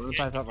down right, get- we're get-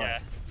 dive down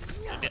right.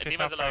 Yeah. Okay,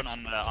 Diva's top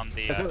alone right. on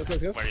the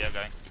Let's go. where you're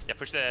going. Yeah,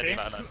 push the Okay.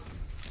 Diva alone.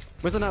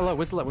 Whistle not low,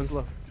 whistle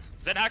low.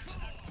 Zen act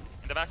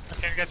in the back.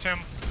 Can get him.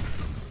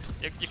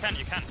 You can.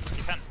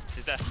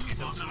 He's there.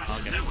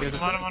 Okay. Here's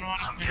One.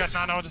 You got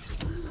nanoed.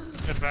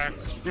 Get back.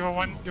 Do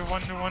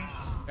one.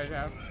 Okay,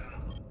 yeah.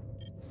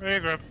 Very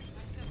good.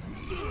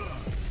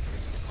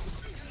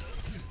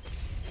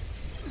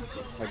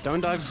 Like,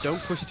 don't dive,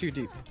 don't push too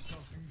deep.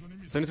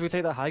 As soon as we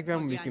take that high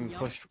ground, we can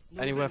push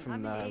anywhere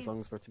from there as long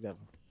as we're together.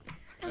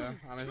 Yeah,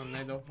 I'm in some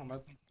nado. I'm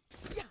at.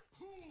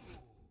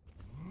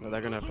 No,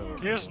 they're gonna have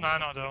to. Use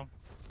nano though.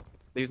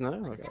 These now?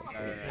 Okay, that's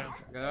good. Yeah.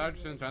 Get out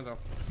soon, transfer.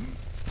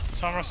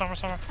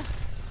 Summer.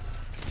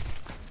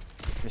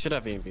 We should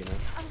have EMP now.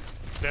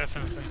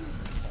 Definitely.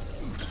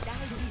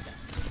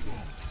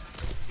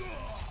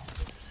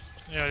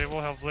 Yeah, they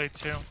will have Blade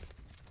too.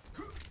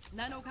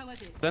 나노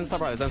강화제. Then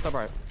stop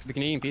right. We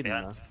can EMP them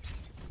Yeah. now.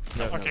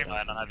 Okay. No,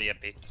 I don't have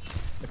EMP.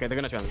 Okay, they're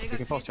gonna trans. We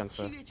can force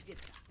transfer.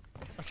 치유해주겠다.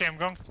 Okay, I'm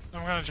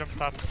gonna jump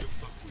top.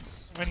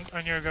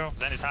 When you go.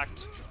 Zen is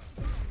hacked.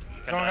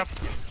 Can Going I- up.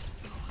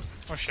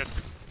 Oh shit.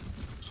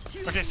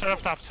 Okay, set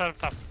up top.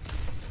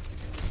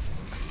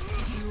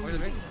 Where's the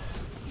ring?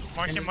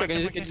 Monkey.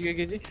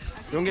 Genji.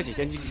 Don't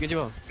Genji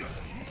well.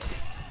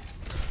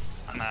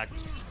 I'm hacked.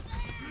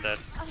 Dead.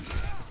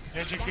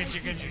 Genji.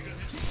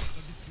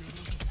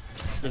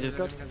 Genji's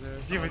good.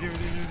 Diva.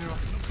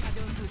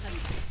 가벼운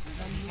부상이다.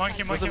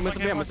 Monkey.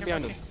 Must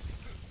behind us.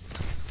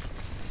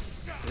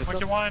 Let's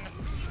Monkey go. one.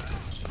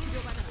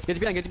 Genji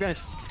behind.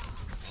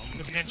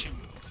 Genji.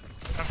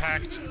 I'm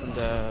hacked. And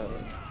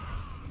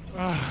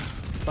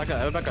back up.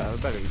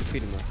 You just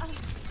feed him now.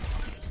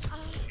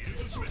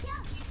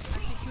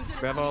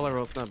 We have all our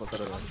rolls now, but I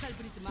don't know. 엄살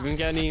부리지 If 마. we can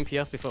get an EMP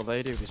off before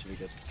they do, we should be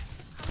good.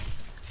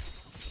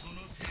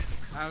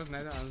 I was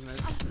nado.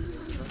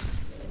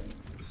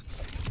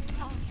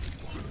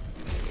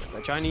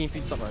 Like, try and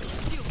EMP top right.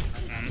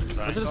 Right.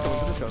 Let's just go.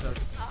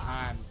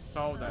 I'm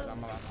so dead.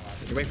 I'm alive.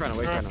 Okay, wait for Anna.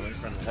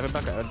 Have it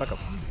back up.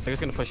 They're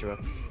just gonna push you up.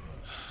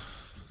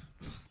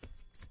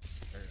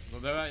 Så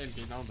det var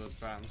inte någon död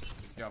fan.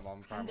 Jag var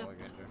en primal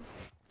again.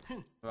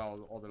 Det var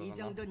all 이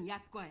정도는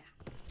약과야.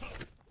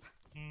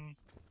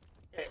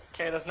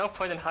 Okay, there's no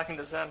point in hacking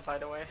the Zen, by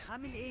the way.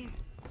 하밀이.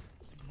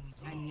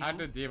 Had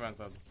the 안녕. demon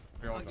said.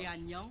 We all 거기 got.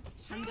 안녕.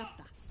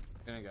 반갑다.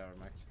 Gonna get her,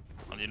 Mac.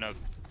 Well, you know,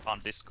 on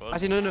Discord.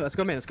 Actually, no. Let's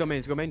go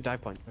main.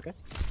 Dive point. Okay.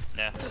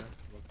 Yeah.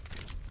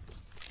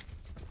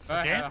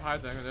 Okay.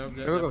 Hide there.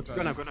 Go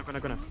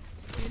now.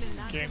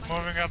 Okay,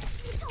 moving up.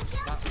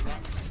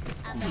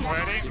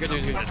 Ready? You can do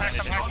it. I'm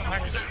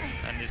hacked.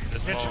 And it's the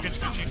small.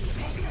 Genji.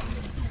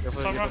 Go for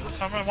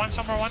it.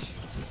 Summer one.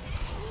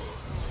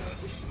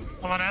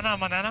 I'm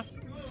on Anna.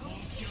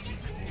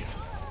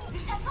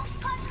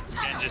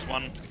 Genji's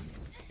one.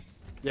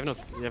 You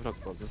have no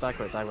supports. Just die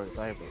quick.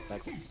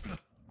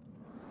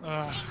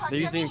 They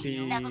use the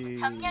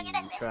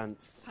MP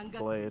Trance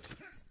Blade.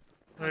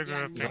 Very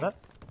good. Is that it?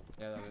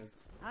 Yeah, that is.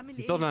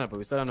 We still don't have, but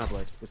we still don't have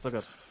Blade. We're still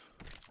good.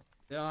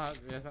 Yeah,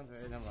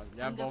 never mind.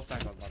 Yeah, both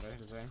tank got Blade,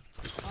 the same.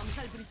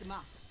 엄살 부리지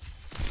마.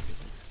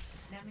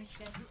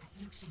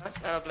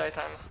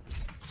 Playtime.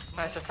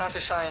 Nice, it's time to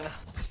shine.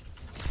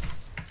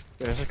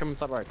 Yeah, just come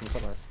top right, come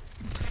top right.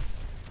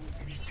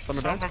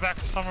 Summer Some back? are back,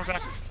 some are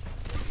back.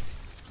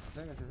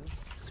 넌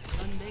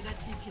내가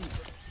지킨다.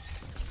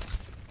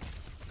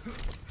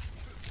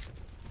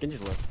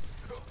 Genji's low.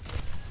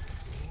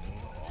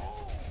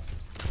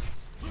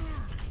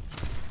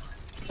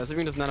 That's if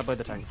we can just nano blade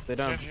the tanks. They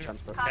don't have Genji.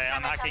 transfer. Okay,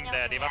 I'm hacking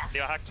the diva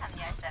hacked.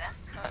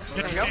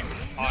 You can go.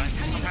 I'm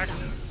hacked.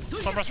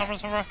 Somewhere.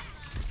 Someone's dead.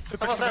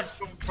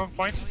 Wrong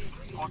point.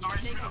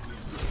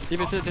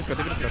 Leave it to Discord,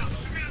 leave it to Discord.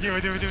 Do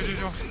it.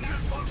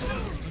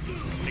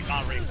 They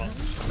can't recall.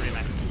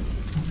 Remax.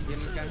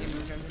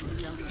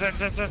 Zen.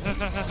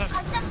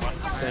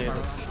 Yeah, yeah.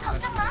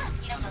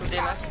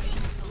 Demacked.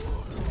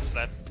 Who's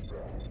that?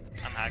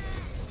 I'm hacked.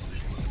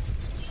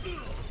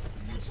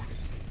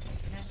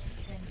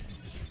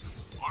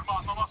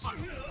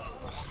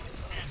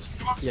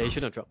 Yeah, you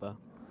shouldn't have dropped there.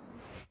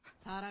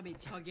 사람이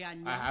적이 I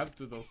아니야. have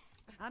to though.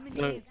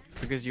 No,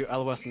 because you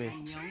LOS me.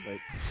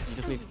 Like, you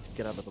just need to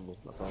get out of the ball,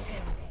 that's all.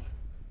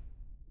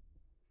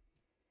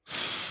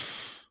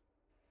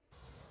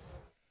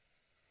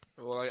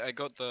 Well, I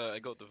got the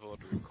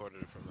VOD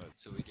recorded from it,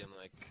 so we can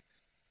like,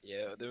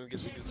 yeah, then we can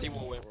see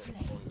what went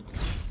wrong.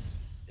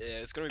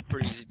 Yeah, it's gonna be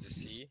pretty easy to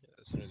see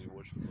as soon as we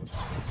watch the VOD.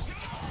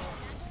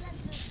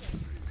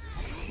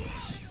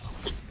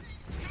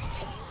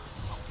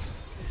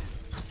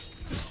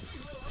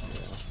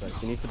 Yeah,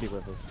 but you need to be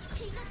with us.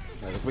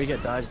 Like, if we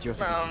get dived, you have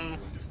to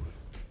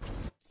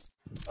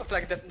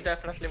Like that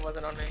definitely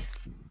wasn't on me.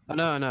 Oh,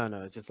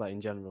 no, it's just like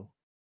in general.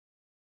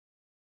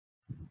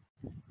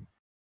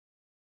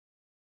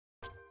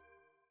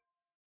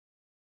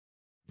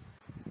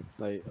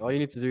 Like, all you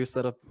need to do is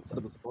set up a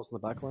support in the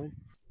back line.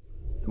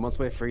 And once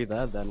we're free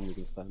there, then we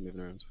can start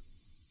moving around.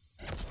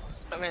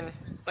 I mean,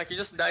 like you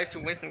just died to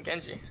Winston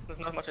Genji. There's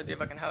not much idea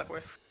I can help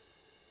with.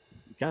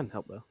 You can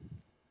help though.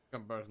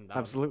 Can burn down.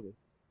 Absolutely.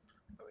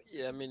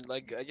 Yeah, I mean,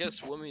 like, I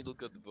guess when we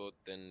look at the vote,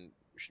 then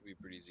it should be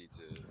pretty easy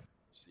to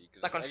see.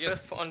 Cause Like on I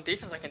guess on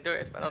defense I can do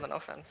it, but not on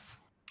offense.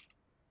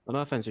 On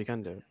offense, you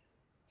can do it.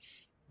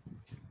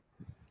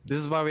 This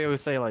is why we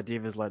always say like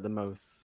D.Va's like the most